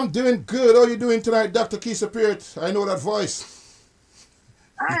 I'm doing good. How are you doing tonight, Dr. Keisha Peart? I know that voice.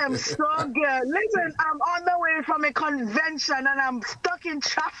 I am so good. Listen, I'm on the way from a convention and I'm stuck in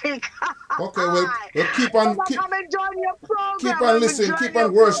traffic. Okay, well keep on I'm enjoying your program. keep on listening,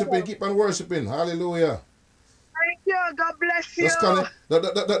 keep on worshiping, Hallelujah. Thank you. God bless you.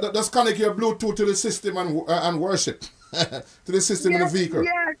 Just connect your Bluetooth to the system and worship. To the system in the vehicle.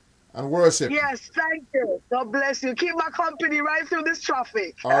 Yes. And worship. Yes, thank you. God bless you. Keep my company right through this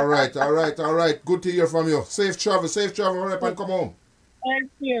traffic. All right. Good to hear from you. Safe travel. Hurry up and come home. Thank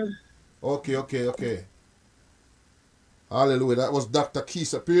you. Okay. Hallelujah. That was Dr.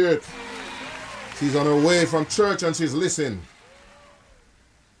 Keisha Peart. She's on her way from church and she's listening.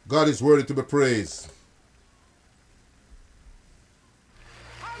 God is worthy to be praised.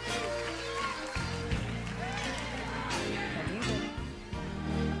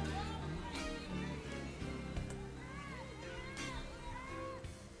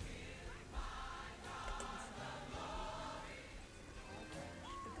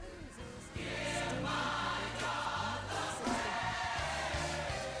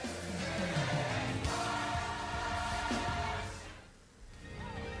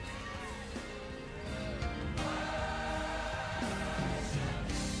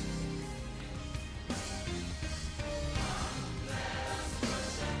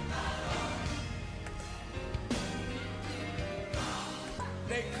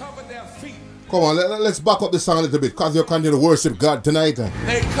 They covered their feet. Come on, let's back up the song a little bit because you're continue to worship God tonight.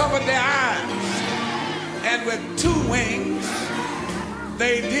 They covered their eyes, and with 2 wings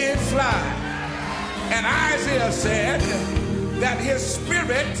they did fly. And Isaiah said that his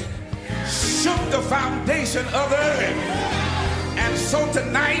spirit shook the foundation of the earth. And so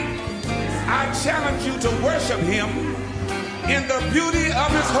tonight I challenge you to worship him in the beauty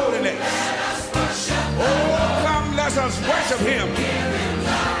of his holiness. Oh, come, let us worship him.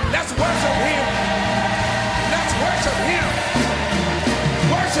 Let's worship him. Let's worship him.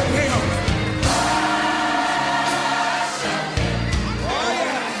 Worship him. Oh,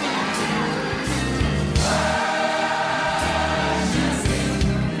 yeah.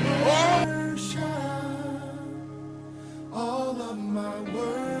 Oh. All of my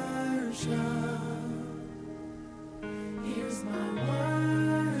worship. Here's my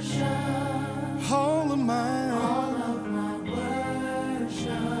worship. All of my worship.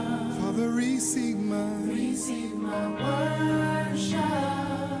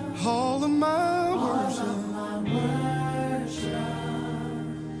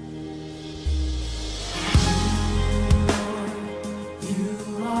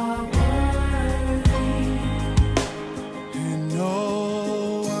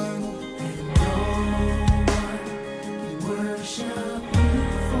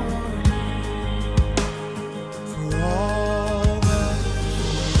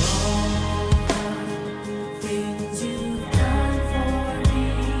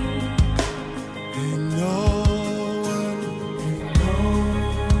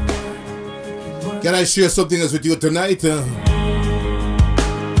 Can I share something else with you tonight?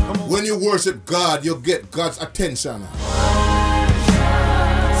 When you worship God, you get God's attention.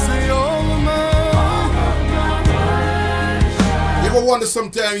 You ever wonder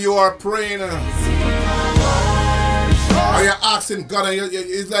sometimes you are praying or you're asking God and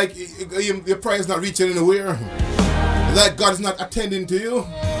it's like your prayer is not reaching anywhere. It's like God is not attending to you.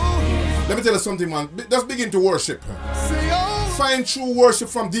 Let me tell you something, man. Just begin to worship. Find true worship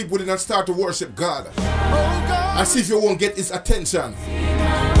from deep within and start to worship God. And see if you won't get His attention.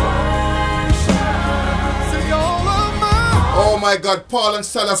 Oh my God, Paul and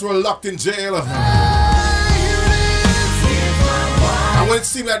Silas were locked in jail. And when it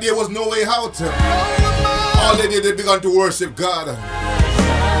seemed like there was no way out, all they did, they began to worship God.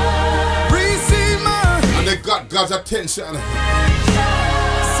 And they got God's attention.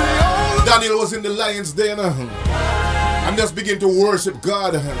 Daniel was in the lion's den and just began to worship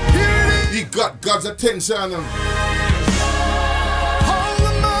God. He got God's attention.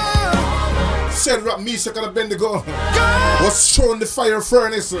 Shadrach, Meshach, and Abednego was thrown in the fire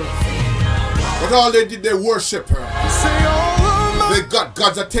furnace. But all they did, they worship her. They got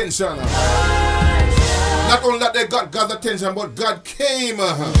God's attention. Not only that they got God's attention, but God came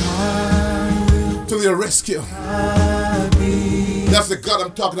to their rescue. That's the God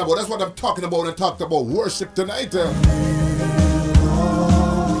I'm talking about. That's what I'm talking about when I talked about worship tonight. So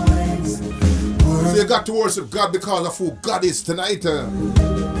you got to worship God because of who God is tonight.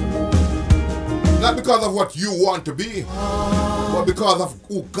 Not because of what you want to be, but because of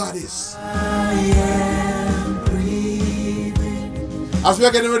who God is. As we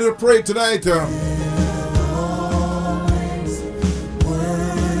are getting ready to pray tonight,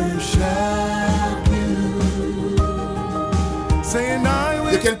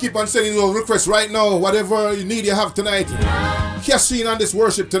 you can keep on sending those requests right now. Whatever you need, you have tonight. Cash in on this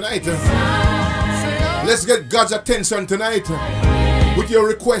worship tonight. Let's get God's attention tonight with your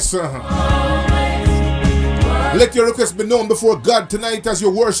requests. Let your request be known before God tonight as you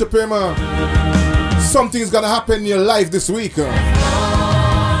worship Him. Something's gonna happen in your life this week.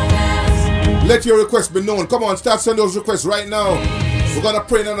 Let your request be known. Come on, start sending those requests right now. We're gonna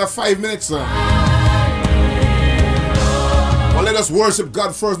pray in another 5 minutes. But let us worship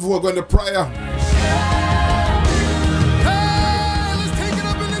God first before going to prayer.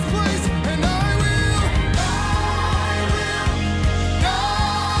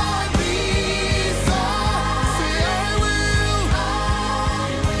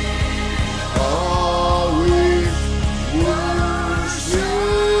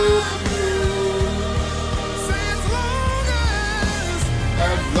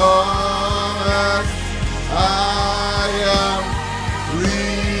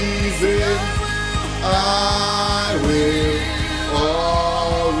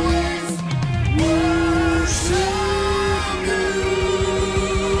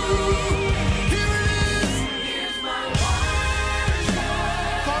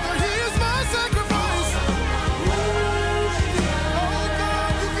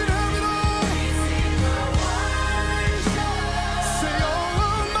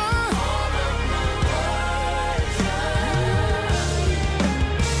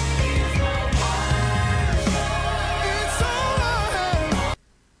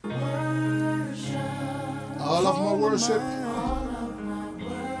 Worship.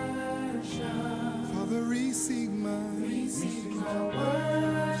 Father, receive my worship.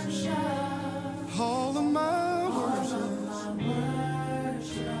 All of my worship.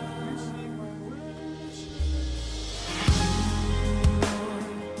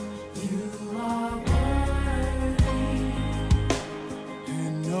 You are worthy,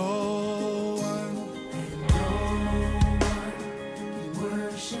 and no one can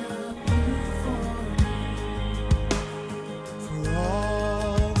worship you for me. For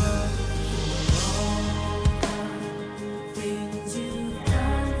all the things you've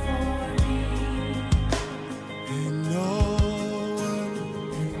done for me, and no one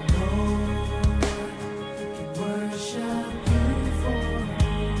can worship you for me.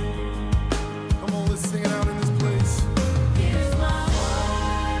 Come on, let's sing it out in this place. Here's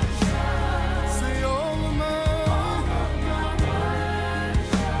my worship. Say all of my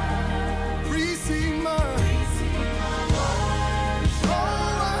worship.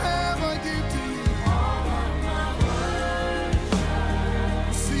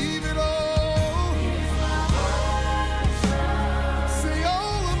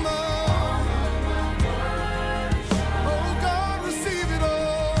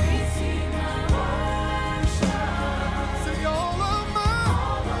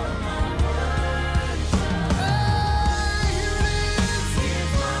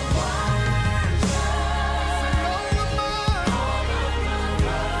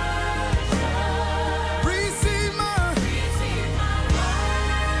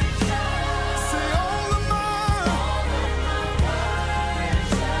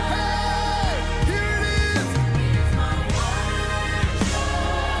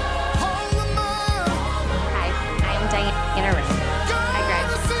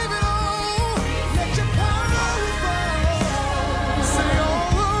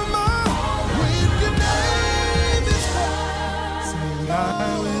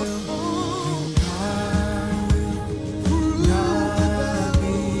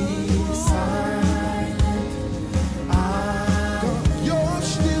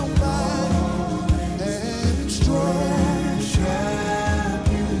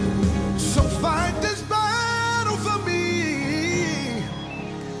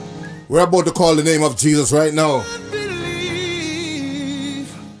 We're about to call the name of Jesus right now.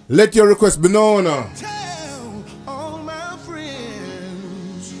 Let your request be known. Tell all my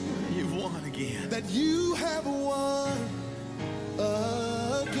friends you've won again. That you have won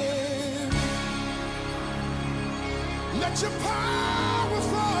again. Let your power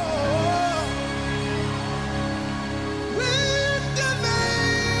fall when the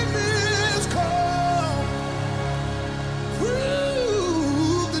name is called.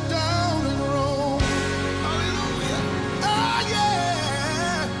 Prove the down and wrong. Hallelujah. Ah,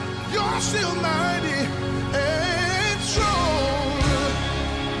 yeah. You're still mighty and strong.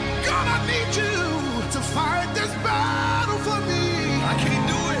 God, I need you to fight this battle for me. I can't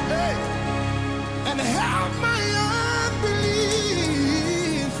do it. Hey. And help my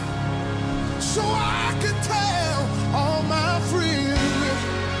unbelief so I can tell all my friends.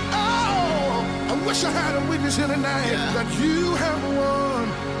 Oh, I wish I had a witness here tonight that you have won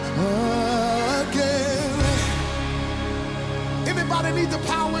again. Anybody need the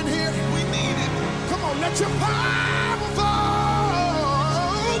power in here? We need it. Come on, let your power fall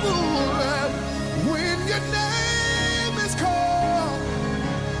when your name is called.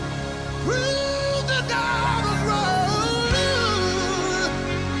 Through the dark road.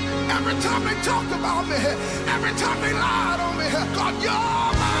 Every time they talked about me, every time they lied on me, God,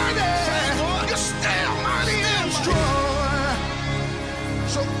 you're mighty. You're still mighty and strong.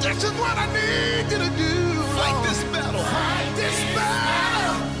 So this is what I need you to do. Fight this battle. Fight this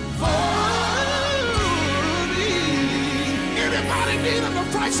battle for me. Anybody needing to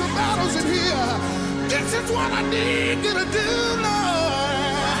fight some battles in here? This is what I need you to do, Lord.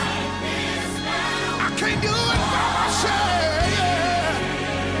 I can't do it by myself. Yeah.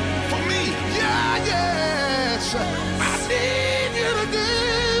 For me, yeah, yes. I need you to do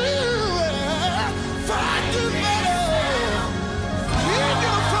it. Fight this battle. Need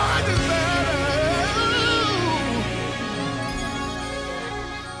you to fight this battle.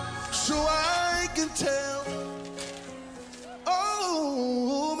 So I can tell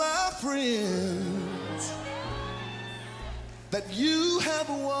all my friends that you have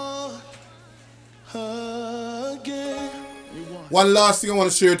won again. One last thing I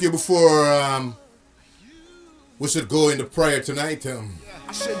want to share with you before we should go into prayer tonight.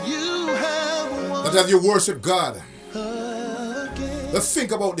 I said you have won That as you worship God, again. let's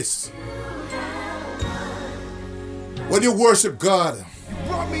think about this. When you worship God, You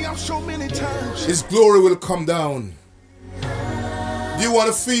brought me up so many times. His glory will come down. Do you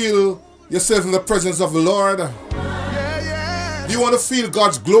want to feel yourself in the presence of the Lord? Yeah, yeah. Do you want to feel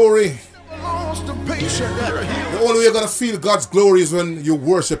God's glory? Lost the patient that are healed. The only way you're going to feel God's glory is when you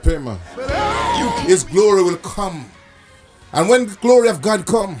worship Him. His glory will come. And when the glory of God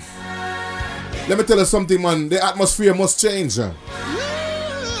come, let me tell you something, man. The atmosphere must change.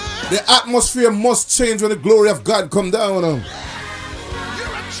 The atmosphere must change when the glory of God come down.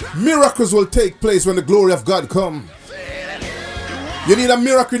 Miracles will take place when the glory of God come. You need a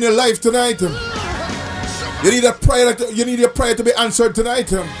miracle in your life tonight. You need a prayer. You need your prayer to be answered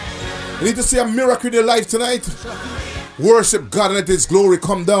tonight. You need to see a miracle in your life tonight. Worship God and let His glory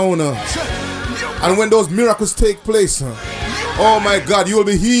come down. And when those miracles take place, oh my God, you will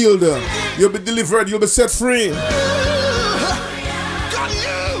be healed. You'll be delivered. You'll be set free.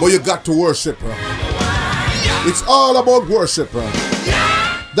 But you got to worship. It's all about worship.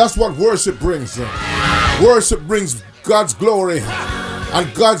 That's what worship brings. Worship brings God's glory.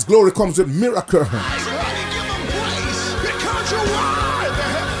 And God's glory comes with miracle.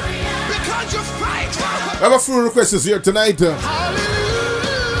 I have a few requests here tonight.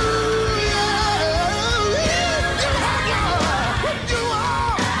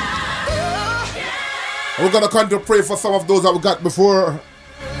 We're going to continue to pray for some of those that we got before.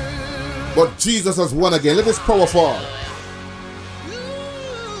 But Jesus has won again. Let His power fall.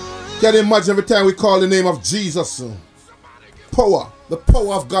 Can you imagine every time we call the name of Jesus? Power. The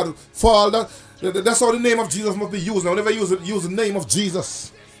power of God fall. That's how the name of Jesus must be used. Now, whenever you use the name of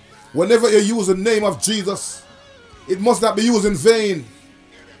Jesus, whenever you use the name of Jesus, it must not be used in vain.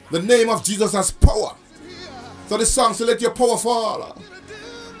 The name of Jesus has power. So the song says, let your power fall.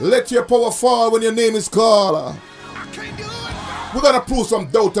 Let your power fall when your name is called. We're going to prove some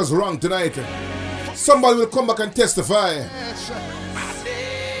doubters wrong tonight. Somebody will come back and testify.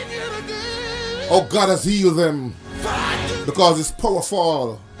 Oh, God has healed them because His power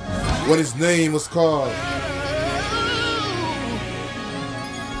fall when His name was called.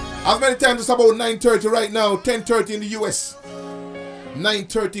 As many times it's about 9:30 right now, 10:30 in the US,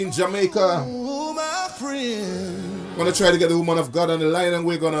 9:30 in Jamaica. I'm gonna try to get the woman of God on the line, and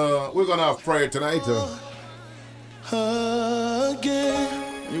we're gonna have prayer tonight. Again.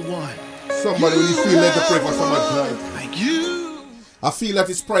 You won. Somebody, when you feel led to pray for somebody tonight. Thank you. I feel that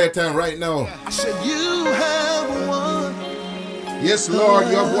it's prayer time right now. I said you have won. Yes, Lord,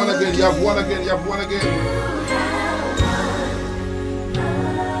 you have won again, you have won again, you have won again.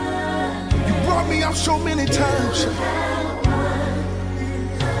 You brought me out so many times.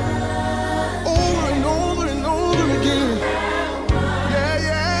 Over and over and over again. Yeah,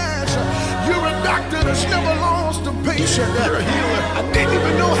 yes. You're a doctor that's never lost a patient. You're a healer. I didn't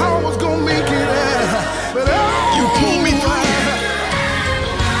even know how I was going to make it. But you pulled me through.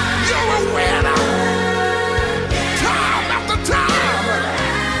 You're a winner. Time after time.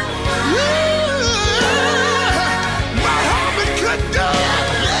 Yeah. My heart could do it.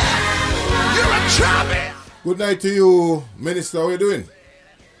 Yeah. You're a champion. Good night to you, Minister. How are you doing?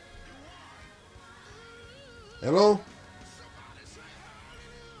 Hello?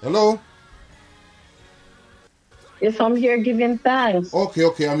 Hello? Yes, I'm here giving thanks. Okay,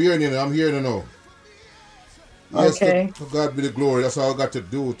 okay, I'm hearing you now. I'm hearing you now. Yes, Okay. to God be the glory. That's all I got to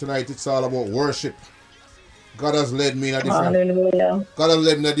do. Tonight it's all about worship. God has led me in a different Hallelujah. God has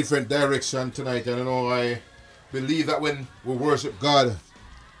led me in a different direction tonight. And you know, I believe that when we worship God,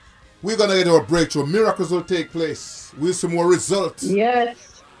 we're gonna get our breakthrough. Miracles will take place. We'll see more results. Yes.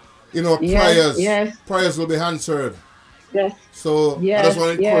 You know, Yes, prayers. yes. Prayers will be answered. Yes. So I Yes, just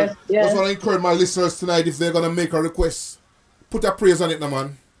want to encourage, yes. just want to encourage my listeners tonight, if they're gonna make a request, put a praise on it now,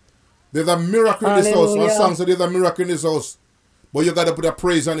 man. There's a miracle in this house. One Hallelujah. song said there's a miracle in this house, but you gotta put a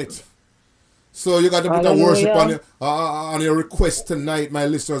praise on it. So you gotta put a worship on your request tonight, my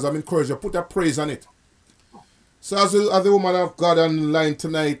listeners. I'm encouraging you, put a praise on it. So as the woman of God on the line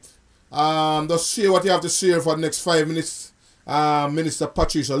tonight, just share what you have to share for the next 5 minutes. Minister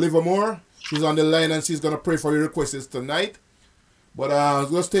Patricia Livermore, she's on the line and she's gonna pray for your requests tonight. But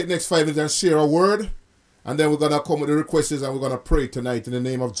let's take the next 5 minutes and share a word, and then we're gonna come with the requests and we're gonna pray tonight in the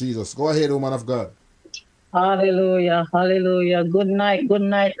name of Jesus. Go ahead, woman of God. Hallelujah. Hallelujah. Good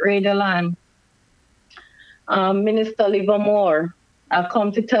night, Radio Land. Minister Livermore, I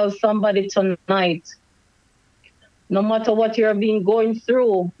come to tell somebody tonight, no matter what you have been going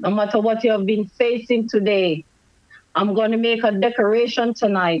through, no matter what you have been facing today, I'm going to make a declaration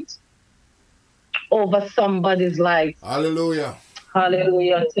tonight over somebody's life. Hallelujah.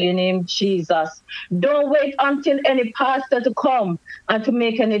 Hallelujah to your name, Jesus. Don't wait until any pastor to come and to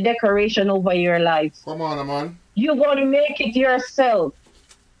make any declaration over your life. Come on, man. You're going to make it yourself.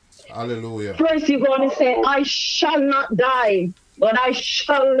 Hallelujah. First, you're going to say, I shall not die, but I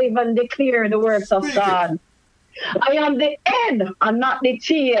shall live and declare the works of God. I am the head and not the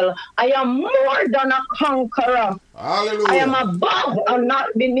tail. I am more than a conqueror. Hallelujah. I am above and not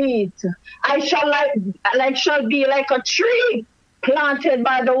beneath. I shall shall be like a tree planted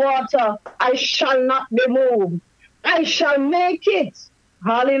by the water. I shall not be moved. I shall make it.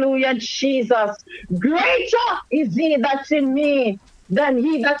 Hallelujah, Jesus. Greater is he that's in me than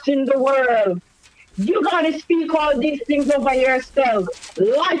he that's in the world. You got to speak all these things over yourself.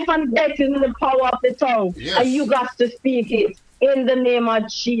 Life and death is in the power of the tongue. Yes. And you got to speak it in the name of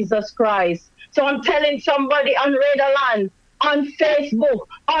Jesus Christ. So I'm telling somebody on Radio Land, on Facebook,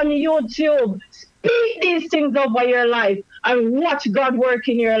 on YouTube, speak these things over your life and watch God work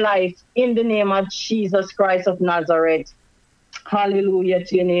in your life in the name of Jesus Christ of Nazareth. Hallelujah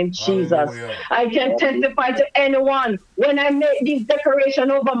to your name, Jesus. Hallelujah. I can testify to anyone when I make this declaration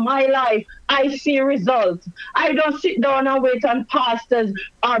over my life, I see results. I don't sit down and wait on pastors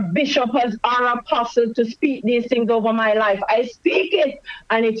or bishops or apostles to speak these things over my life. I speak it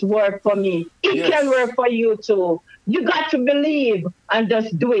and it's worked for me. It can work for you too. You got to believe and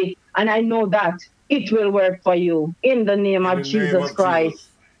just do it. And I know that it will work for you in the name of Jesus Christ.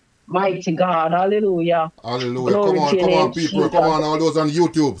 Mighty God, hallelujah. Hallelujah. Glory Come to your on, name, people. Jesus. Come on, all those on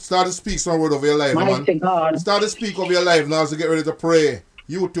YouTube. Start to speak some word over your life, Mighty man. God. Start to speak over your life now as you get ready to pray.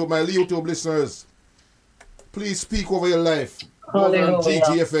 YouTube, my YouTube listeners, please speak over your life. Those on Hallelujah.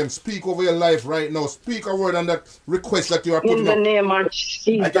 GGFM, speak over your life right now. Speak a word on that request that you are putting In the up. name of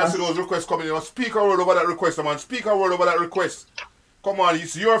Jesus. I can see those requests coming in. Speak a word over that request, man. Speak a word over that request. Come on,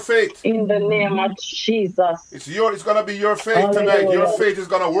 it's your faith. In the name of Jesus. It's gonna be your faith tonight. Your faith is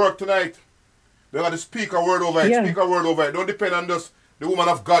gonna work tonight. They got to speak a word over it. Yeah. Speak a word over it. Don't depend on just the woman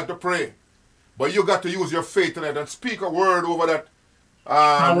of God to pray. But you got to use your faith tonight and speak a word over that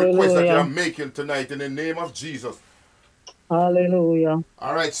request that you're making tonight in the name of Jesus. Hallelujah.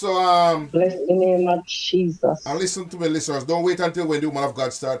 All right, so bless the name of Jesus. And listen to me, listeners. Don't wait until when the woman of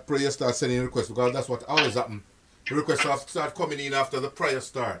God start prayer, start sending requests, because that's what always happens. The requests start coming in after the prayer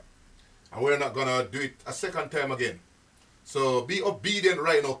start. And we're not gonna do it a second time again. So be obedient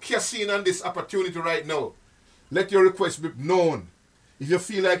right now. Cash in on this opportunity right now. Let your request be known. If you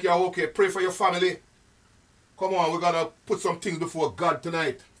feel like you're okay, pray for your family. Come on, we're gonna put some things before God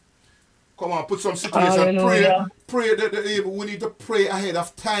tonight. Come on, put some situation. Hallelujah. Pray that we need to pray ahead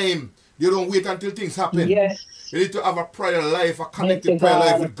of time. You don't wait until things happen. Yes. You need to have a prayer life, a connected Mighty prayer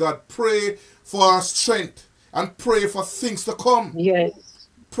life God. with God. Pray for our strength and pray for things to come. Yes.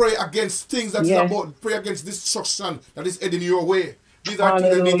 Pray against things that is Yes. about, pray against destruction that is heading your way. These are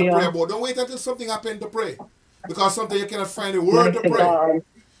things you need to Hallelujah. pray about. Don't wait until something happens to pray. Because sometimes you cannot find a word to Mighty pray. God.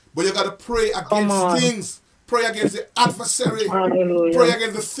 But you got to pray Come on. against things. Pray against the adversary. Hallelujah. Pray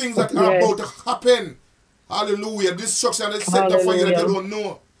against the things that are Yes. about to happen. Hallelujah. Destruction is set up for you that you Hallelujah. don't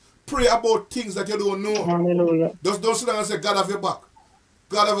know. Pray about things that you don't know. Hallelujah. Just don't sit down and say, God have your back.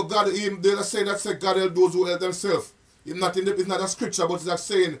 God have a God. They say God help those who help themselves. It's not a scripture, but it's a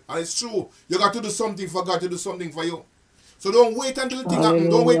saying. And it's true. You got to do something for God to do something for you. So don't wait until the thing happens.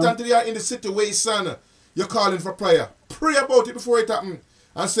 Don't wait until you're in the situation. You're calling for prayer. Pray about it before it happens.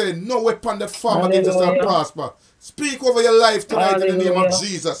 And say, no weapon that form against us shall Hallelujah. prosper. Speak over your life tonight in the name of Hallelujah.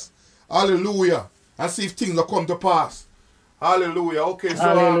 Jesus. Hallelujah. And see if things will come to pass. Hallelujah. Okay, so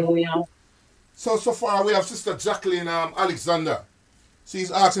Hallelujah. so far we have Sister Jacqueline Alexander.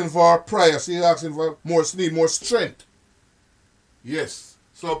 She's asking for prayer. She's asking for more strength. Yes.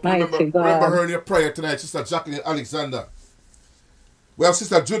 So remember Mighty God. her in your prayer tonight, Sister Jacqueline Alexander. We have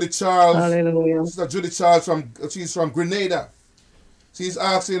Sister Judy Charles. Hallelujah. Sister Judy Charles she's from Grenada. She's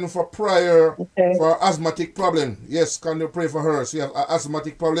asking for prayer for asthmatic problem. Yes, can you pray for her? She has an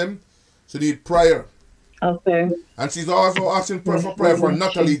asthmatic problem. She need prayer. Okay. And she's also asking prayer for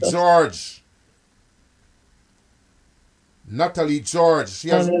Natalie Jesus. George. Natalie George. She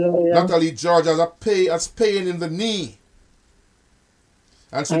has Hallelujah. Natalie George has pain in the knee.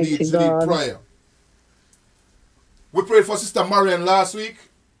 And she Mighty needs God. prayer. We prayed for Sister Marian last week.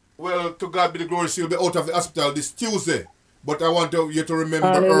 Well, to God be the glory, she'll be out of the hospital this Tuesday. But I want you to remember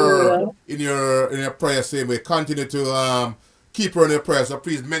her in your prayer same way. Continue to keep her in your prayer. So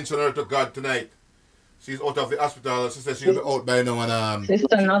please mention her to God tonight. She's out of the hospital. She says she'll be out by now. And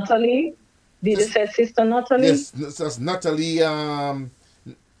Sister Natalie? Did you say Sister Natalie? yes, that's Natalie. Let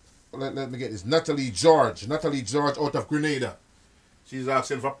me get this. Natalie George. Natalie George out of Grenada. She's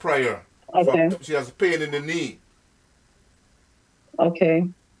asking for prayer. Okay. She has pain in the knee. Okay.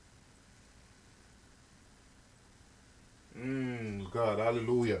 God,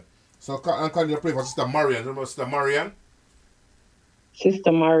 hallelujah. So can you pray for Sister Marian? Remember Sister Marian?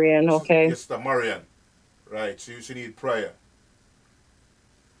 Sister Marian, okay. Yes, Sister Marian. Right, she need prayer.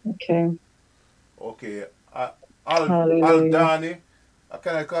 Okay. Okay. Hallelujah. Aldani.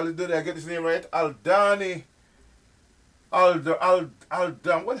 Can I call it? Did I get his name right? Aldani.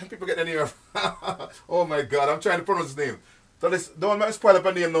 Aldan. Where do people get the name? Oh my God, I'm trying to pronounce his name. So this don't let me spoil up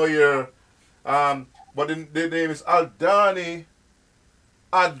a name now here. But the name is Aldani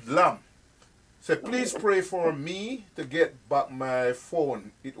Adlam. Say, please pray for me to get back my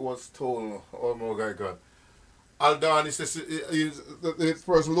phone. It was stolen. Oh my God. Aldani says the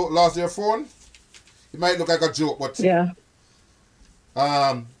person lost their phone. It might look like a joke, but yeah.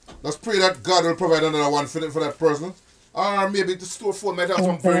 Let's pray that God will provide another one for that person. Or maybe the store phone might have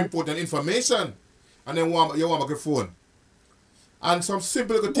some very important information. And then you want to get phone. And some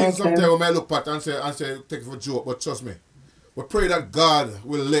simple little things sometimes we might look at and say take it for a joke, but trust me. We pray that God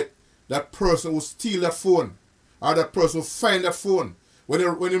will let that person who steal that phone or that person who find that phone, when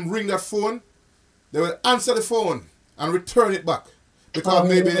they ring that phone, they will answer the phone and return it back. Because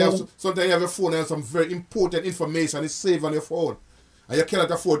maybe sometimes you have a phone and some very important information is saved on your phone. And you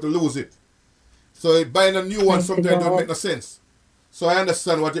cannot afford to lose it. So buying a new one sometimes don't make no sense. So I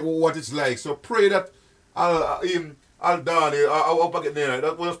understand what it's like. So pray that Aldani, I hope I get there.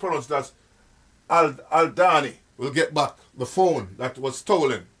 That was pronounced as Aldani will get back the phone that was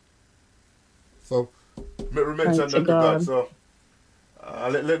stolen. So mention that to God. So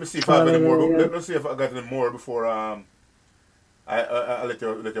let me see if I have any more. Let me see if I got any more before I let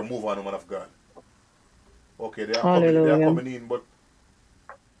you move on, man of God. Okay, they are coming in, but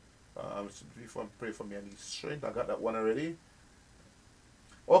pray for me and his strength. I got that one already.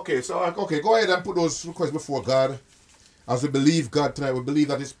 Okay, so go ahead and put those requests before God. As we believe God tonight, we believe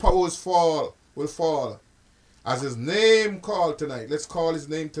that His powers will fall. As His name called tonight. Let's call His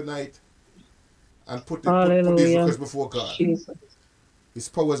name tonight and put these requests before God. Jesus. His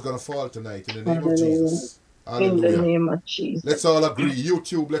power is going to fall tonight in the name of Jesus. Hallelujah. In the name of Jesus. Let's all agree.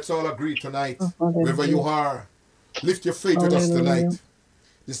 YouTube, let's all agree tonight. Wherever you are, lift your faith with us tonight.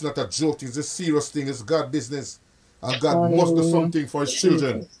 This is not a joke. It's a serious thing. It's God business. And God must do something for His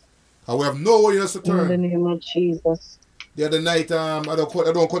children. And we have nowhere else to turn. In the name of Jesus. The other night, I don't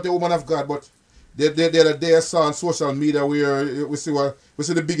quote the woman of God, but the other day I saw on social media where we see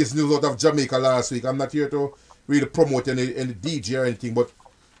the biggest news out of Jamaica last week. I'm not here to really promote any DJ or anything, but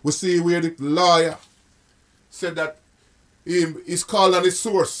we see where the lawyer said that he's called on his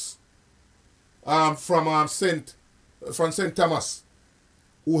source from St. Thomas,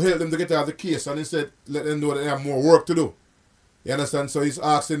 who helped him to get out of the case, and he said let them know that they have more work to do. You understand? So he's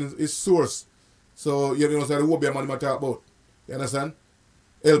asking his source. So you know, so the Wobia man talk about. You understand?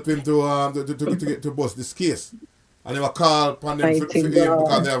 Help him to bust this case. And they will call upon them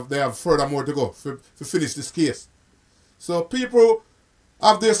because they have further more to go to finish this case. So people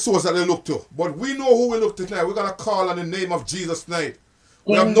have their source that they look to. But we know who we look to tonight. We're going to call on the name of Jesus tonight.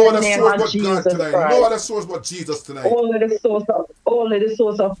 We have no other source but God tonight. No other source but Jesus tonight. Only the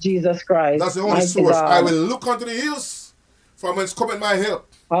source of Jesus Christ. That's the only source. God. I will look unto the hills from whence cometh my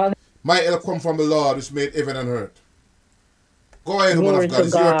help. My help come from the Lord which made heaven and earth. Go ahead, woman of God.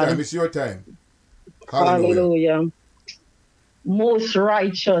 It's your time. It's your time. Hallelujah. Most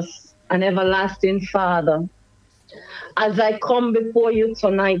righteous and everlasting Father, as I come before you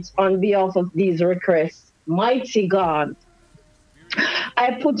tonight on behalf of these requests, mighty God,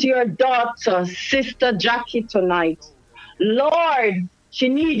 I put your daughter, Sister Jackie, tonight. Lord, she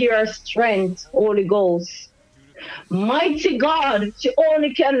needs your strength, Holy Ghost. Mighty God, she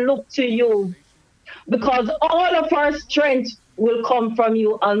only can look to you because all of her strength will come from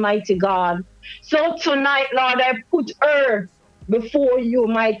you, Almighty God. So tonight, Lord, I put her before you,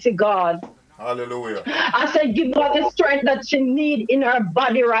 mighty God. Hallelujah. I said, give her the strength that she needs in her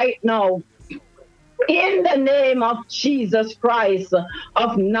body right now. In the name of Jesus Christ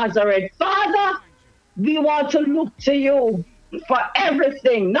of Nazareth. Father, we want to look to you for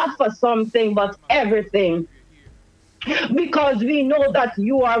everything, not for something, but everything. Because we know that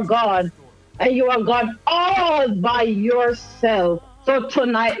you are God, and you are God all by yourself. So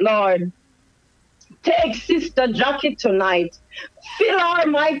tonight, Lord, take Sister Jackie tonight. Fill her,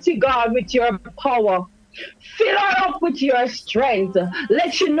 mighty God, with your power. Fill her up with your strength.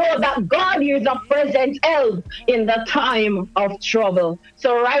 Let you know that God is a present help in the time of trouble.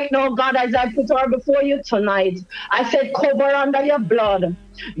 So right now, God, as I put her before you tonight, I said, cover under your blood.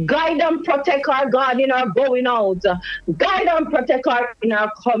 Guide and protect her, God, in her going out. Guide and protect her in her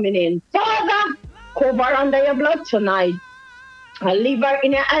coming in. Father, cover under your blood tonight. I leave her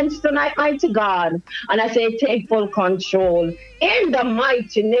in your hands tonight, mighty God. And I say, take full control. In the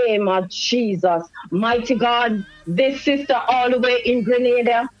mighty name of Jesus. Mighty God, this sister all the way in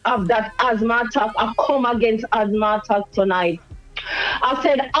Grenada of that asthma attack. I come against asthma attack tonight. I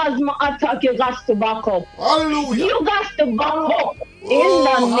said, asthma attack, you got to back up. Hallelujah. You got to back up. In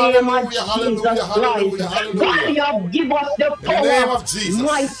the name of Jesus Christ. God, you have given us the power,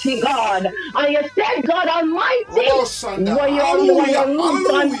 mighty God. And you said, God Almighty, when you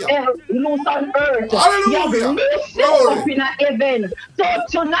loose on earth, you have loosed it up in heaven. So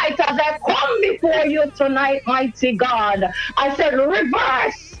tonight, as I come before you tonight, mighty God, I said,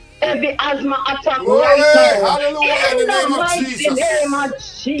 reverse every asthma attack right now. Hallelujah. In the mighty name of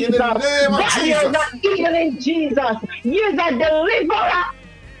Jesus. God, you're not healing Jesus. You're the deliverer.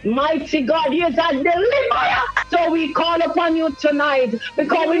 Mighty God, you're the deliverer. So we call upon you tonight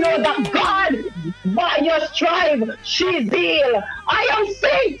because we know that God, by your stripe, she's healed. I am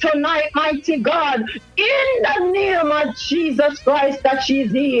saying tonight, mighty God, in the name of Jesus Christ, that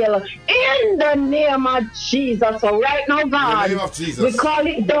she's healed. In the name of Jesus. So right now, God, in the name of Jesus, we call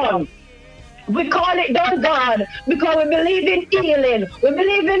it done. We call it done, God, because we believe in healing. We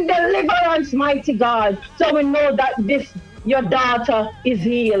believe in deliverance, mighty God. So we know that your daughter is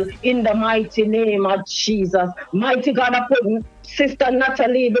healed in the mighty name of Jesus. Mighty God, I put Sister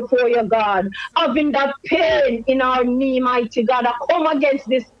Natalie before you, God. Having that pain in our knee, mighty God, I come against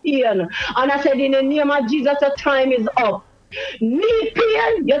this pain. And I said, in the name of Jesus, the time is up. Knee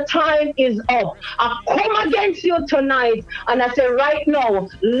pain, your time is up. I come against you tonight. And I say, right now,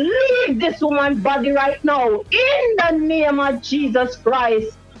 leave this woman's body right now. In the name of Jesus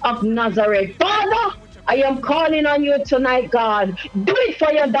Christ of Nazareth. Father, I am calling on you tonight, God. Do it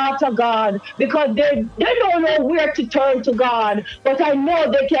for your daughter, God, because they don't know where to turn to, God. But I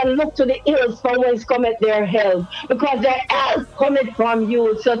know they can look to the hills from whence cometh their help, because their help cometh from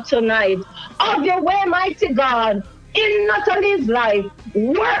you. So tonight, have your way, mighty God, in Natalie's life.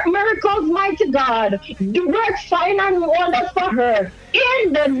 Work miracles, mighty God. Do work sign and wonders for her.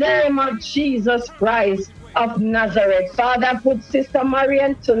 In the name of Jesus Christ of Nazareth. Father, put Sister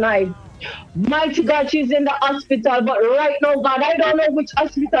Marian tonight. Mighty God, she's in the hospital, but right now, God, I don't know which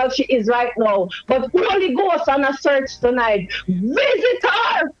hospital she is right now, but Holy Ghost on a search tonight. Visit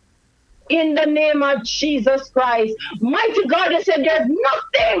her in the the name of Jesus Christ. Mighty God, you said there's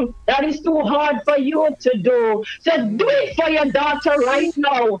nothing that is too hard for you to do. So do it for your daughter right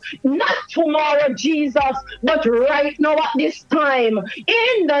now. Not tomorrow, Jesus, but right now at this time.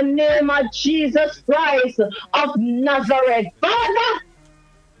 In the name of Jesus Christ of Nazareth. Father,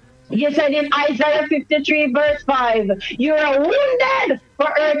 you said in Isaiah 53 verse 5, you are wounded for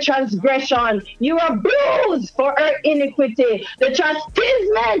her transgression. You are bruised for her iniquity. The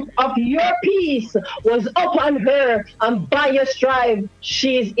chastisement of your peace was upon her, and by your stripe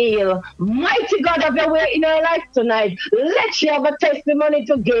she is healed. Mighty God, have your way in her life tonight. Let you have a testimony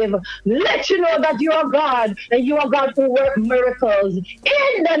to give. Let you know that you are God, and you are God who work miracles.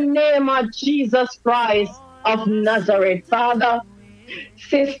 In the name of Jesus Christ of Nazareth. Father,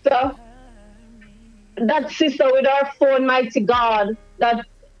 sister, that sister with our phone, mighty God, that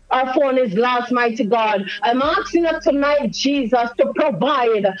our phone is lost, mighty God. I'm asking you tonight, Jesus, to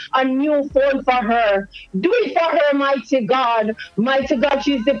provide a new phone for her. Do it for her, mighty God. Mighty God,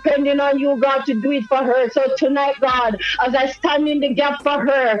 she's depending on you, God, to do it for her. So tonight, God, as I stand in the gap for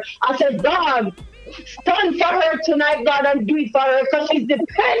her, I said, God, stand for her tonight, God, and do it for her, because she's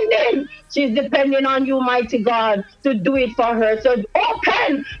depending on you, mighty God, to do it for her. So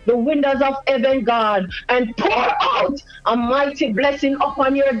open the windows of heaven, God, and pour out a mighty blessing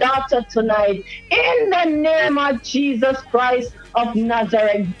upon your daughter tonight. In the name of Jesus Christ of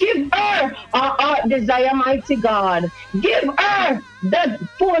Nazareth, give her our heart desire, mighty God. Give her the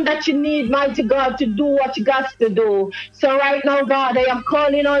phone that you need, mighty God, to do what you got to do. So right now, God, I am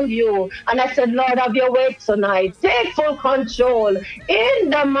calling on you, and I said, Lord, have your way tonight. Take full control in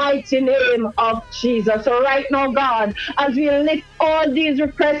the mighty name of Jesus. So right now, God, as we lift all these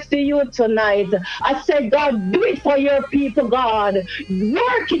requests to you tonight, I said, God, do it for your people, God.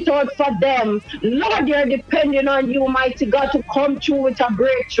 Work it out for them. Lord, they're depending on you, mighty God, to come through with a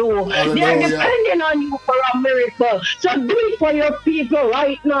breakthrough. They're depending on you for a miracle. So do it for your people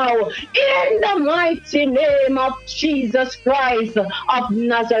right now. In the mighty name of Jesus Christ of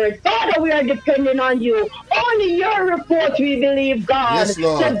Nazareth. Father, we are depending on you. Only your report we believe, God. Yes,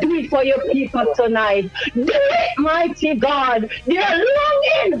 Lord. So do it for your people tonight. Do it, mighty God. They are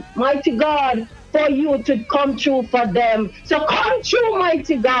longing, mighty God, for you to come true for them. So come true,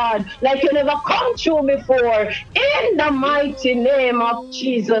 mighty God, like you never come true before. In the mighty name of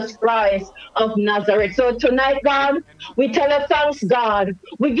Jesus Christ of Nazareth. So tonight, God, we tell you thanks, God.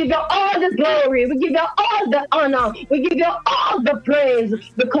 We give you all the glory. We give you all the honor. We give you all the praise,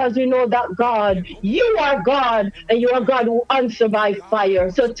 because we know that, God, you are God, and you are God who answers by fire.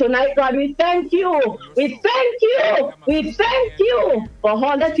 So tonight, God, we thank you. We thank you. We thank you for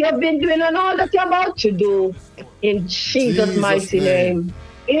all that you have been doing and all that you're about to do. In Jesus' mighty name.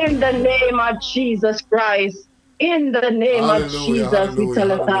 In the name of Jesus Christ. In the name of Jesus, we tell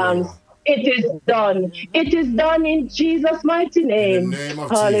you thanks. It is done. It is done in Jesus' mighty name. In the name of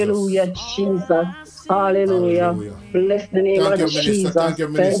Hallelujah, Jesus. Hallelujah. Bless the name Thank you, of Minister. Jesus. Thank you,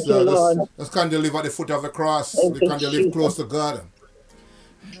 Minister. Thank you, Lord. Let's kind of live at the foot of the cross. Thank You you, kind of live Jesus. close to God.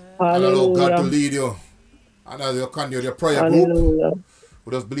 And allow God to lead you. And as you continue your prayer group,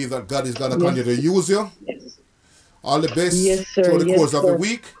 we just believe that God is going to continue to use you. All the best through the course of the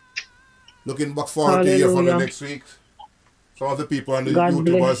week. Looking back forward to hear from you next week. Some of the people on the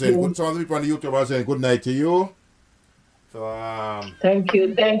YouTube are saying good. Some of the people on the YouTube are saying good night to you. So thank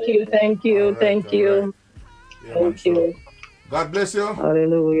you, thank you, thank you, thank you. Yeah, thank you. God bless you.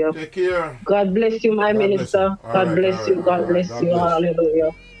 Hallelujah. Take care. God bless you, my minister. God bless you. God bless you.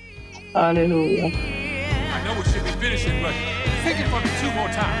 Hallelujah. Hallelujah. I know we should be finishing, but take it from me 2 more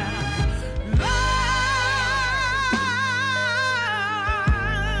times.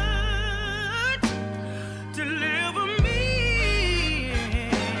 Deliver me,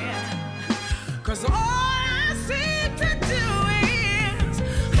 'cause all I seem to do is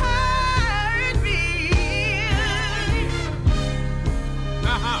hurt me.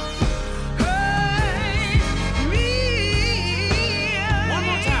 Hurt me. One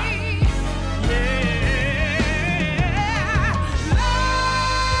more time.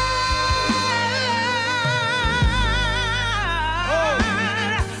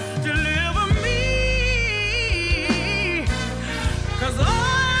 Deliver me, 'cause all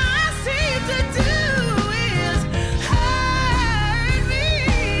I seem to do is hurt me.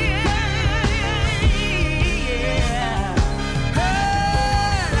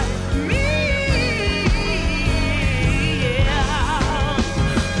 Hurt me.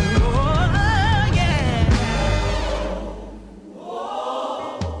 Oh, yeah.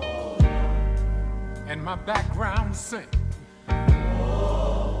 And my background sing.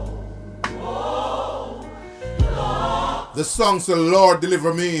 The song says, Lord,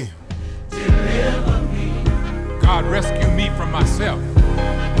 deliver me. God, rescue me from myself.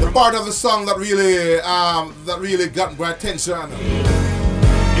 The part of the song that really got my attention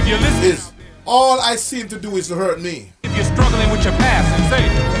If you're listening, is all I seem to do is to hurt me. if you're struggling with your past, and say,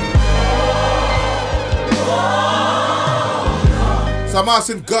 So I'm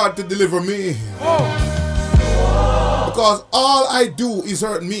asking God to deliver me. Because all I do is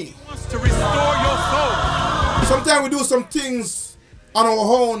hurt me. wants to restore your soul. Sometimes we do some things on our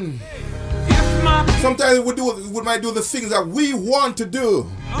own. Sometimes we might do the things that we want to do.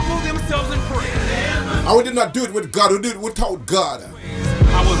 Humble themselves in prayer. And we did not do it with God, we did it without God.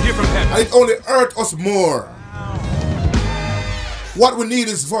 I will hear from heaven. And it only hurt us more. What we need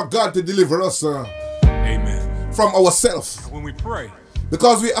is for God to deliver us Amen. from ourselves. When we pray,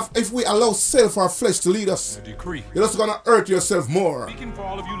 Because if we allow self or flesh to lead us, decree. you're just going to hurt yourself more. Speaking for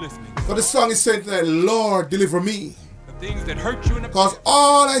all of you listening, So the song is saying tonight, Lord, deliver me. the things that hurt you in the Because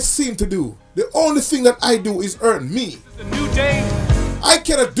all I seem to do, the only thing that I do is hurt me. a new day. I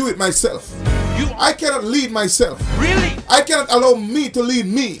cannot do it myself. I cannot lead myself. Really? I cannot allow me to lead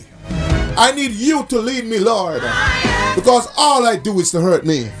me. I need you to lead me, Lord. Because all I do is to hurt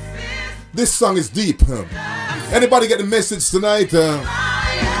me. This song is deep. Anybody get the message tonight? Can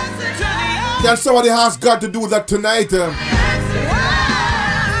somebody ask God to do that tonight?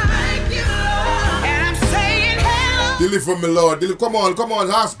 Deliver me, Lord. Come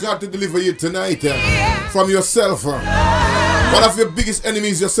on. Ask God to deliver you tonight from yourself. One of your biggest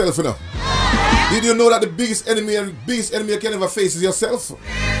enemies is yourself, you know. Did you know that the biggest enemy you can ever face is yourself?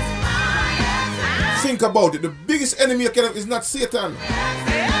 Think about it. The biggest enemy you can ever is not Satan.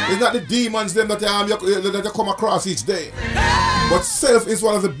 It's not the demons them that you come across each day. But self is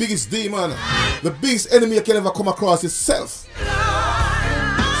one of the biggest demons. The biggest enemy you can ever come across is self.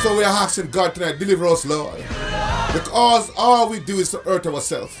 So we are asking God tonight, deliver us, Lord. Because all we do is to hurt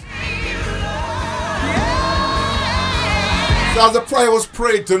ourselves. So as the prayer was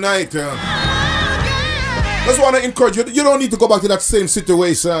prayed tonight, I just want to encourage you, you don't need to go back to that same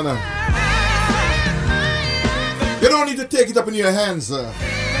situation. You don't need to take it up in your hands. You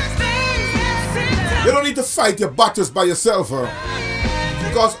don't need to fight your battles by yourself.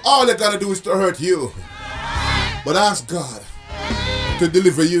 Because all you're going to do is to hurt you. But ask God to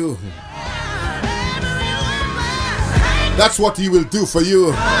deliver you. That's what He will do for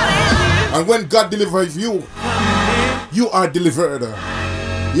you. And when God delivers you, you are delivered.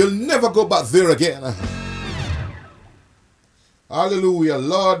 You'll never go back there again. Hallelujah.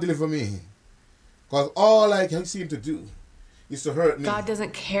 Lord, deliver me. Because all I can seem to do is to hurt me. God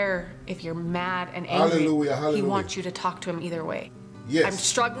doesn't care if you're mad and angry. Hallelujah, hallelujah. He wants you to talk to Him either way. Yes. I'm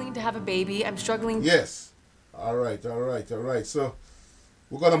struggling to have a baby. I'm struggling. Yes. All right. So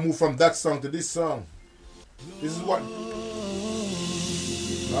we're going to move from that song to this song. This is what...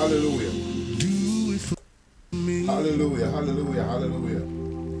 Hallelujah. Hallelujah.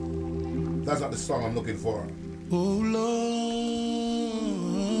 That's not the song I'm looking for. Oh Lord.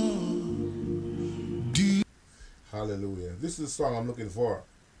 Hallelujah. This is the song I'm looking for.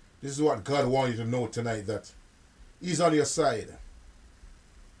 This is what God wants you to know tonight, that He's on your side.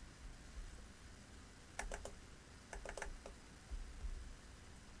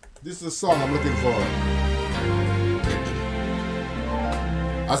 This is the song I'm looking for.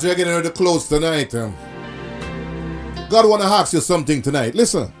 As we're getting ready to close tonight, God want to ask you something tonight.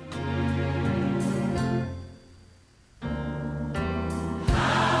 Listen.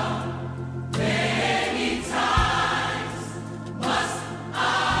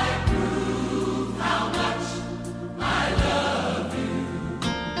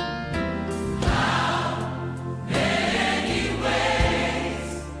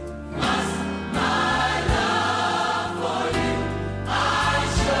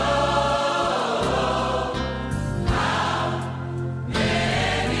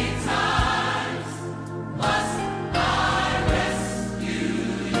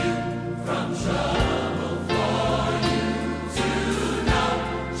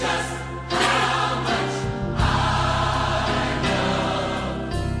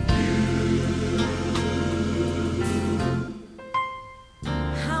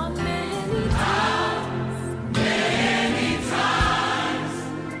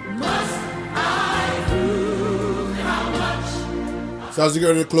 So as we get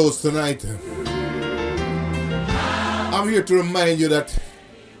ready to close tonight, I'm here to remind you that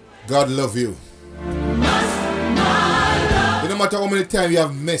God loves you. No matter how many times you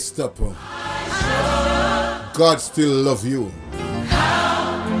have messed up, God still loves you.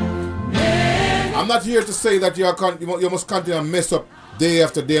 I'm not here to say that you must continue to mess up day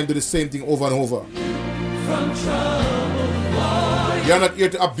after day and do the same thing over and over. From trouble for You're not here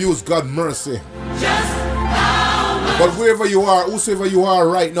to abuse God's mercy. But wherever you are, whosoever you are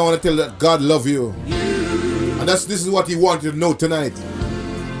right now, I tell you that God loves you. And this is what He wants you to know tonight.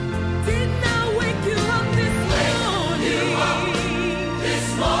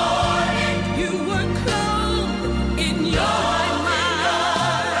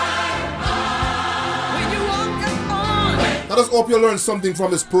 I just hope you learned something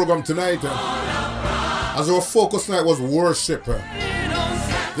from this program tonight. As our focus tonight was worship.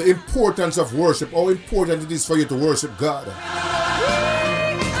 The importance of worship. How important it is for you to worship God.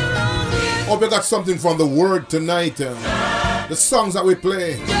 Hope you got something from the word tonight. The songs that we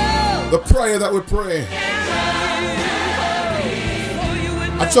play. The prayer that we pray.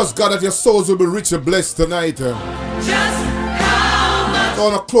 I trust God that your souls will be rich and blessed tonight. I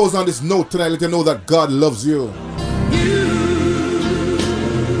want to close on this note tonight. Let you know that God loves you.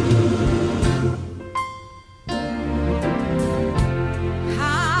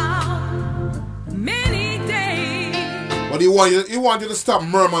 But he want you to stop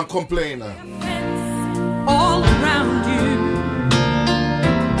murmur and complain. All around you.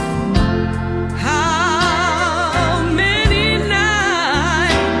 How many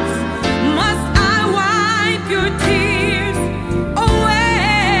nights must I wipe your tears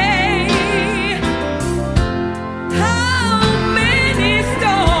away? How many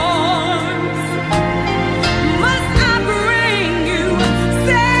storms must I bring you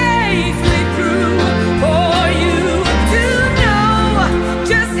safely through for you to know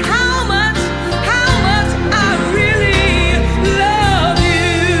just how much I really love you?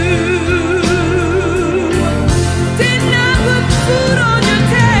 Didn't I put food on your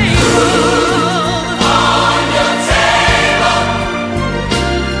table?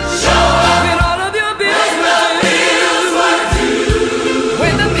 Show up when all of your bills were due.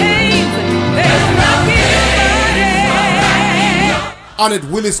 When the pains, they were rocking your body. Annette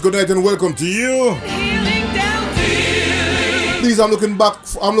Willis, good night and welcome to you. Healing down to you. Please, I'm looking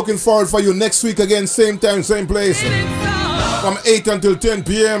forward for you next week again, same time, same place. From 8 until 10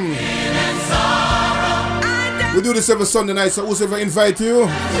 p.m. We do this every Sunday night, so whoever invite you,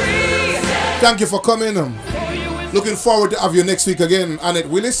 thank you for coming. Looking forward to have you next week again, Annette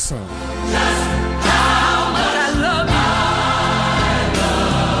Willis. So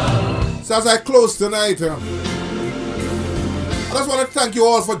as I close tonight, I just want to thank you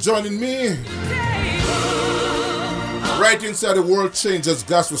all for joining me right inside the World Changers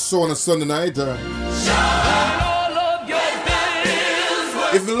Gospel Show on a Sunday night.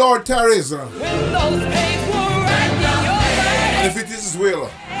 If the Lord tarries, and if it is His will,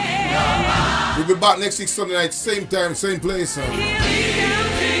 we'll be back next week Sunday night, same time, same place. It's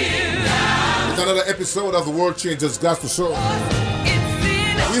another episode of the World Changers Gospel Show.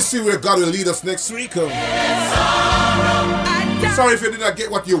 We'll see where God will lead us next week. Sorry if you did not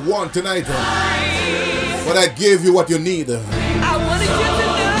get what you want tonight, but I gave you what you need. I wanted you to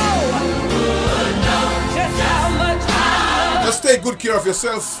know just how much I love. Just take good care of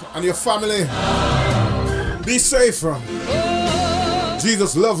yourself and your family. Be safe.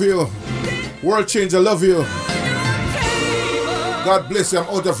 Jesus love you. World Changer love you. God bless you. I'm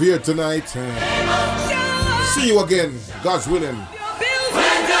out of here tonight. See you again. God's willing.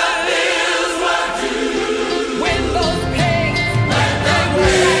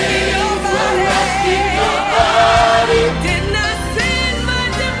 Didn't I send my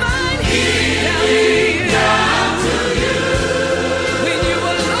divine healing down to you? When you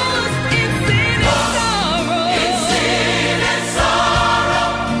were lost in sin and sorrow,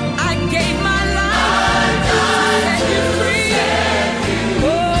 I gave my life to set you free.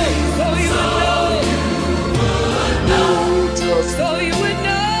 Oh, so you would know, so you would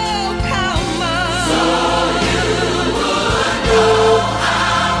know how much, so you would know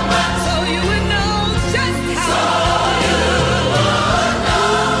how much, so you would know just how.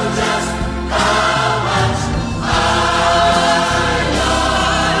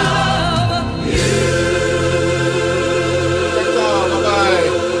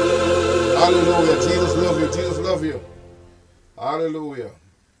 Hallelujah. Jesus love you. Jesus love you. Hallelujah.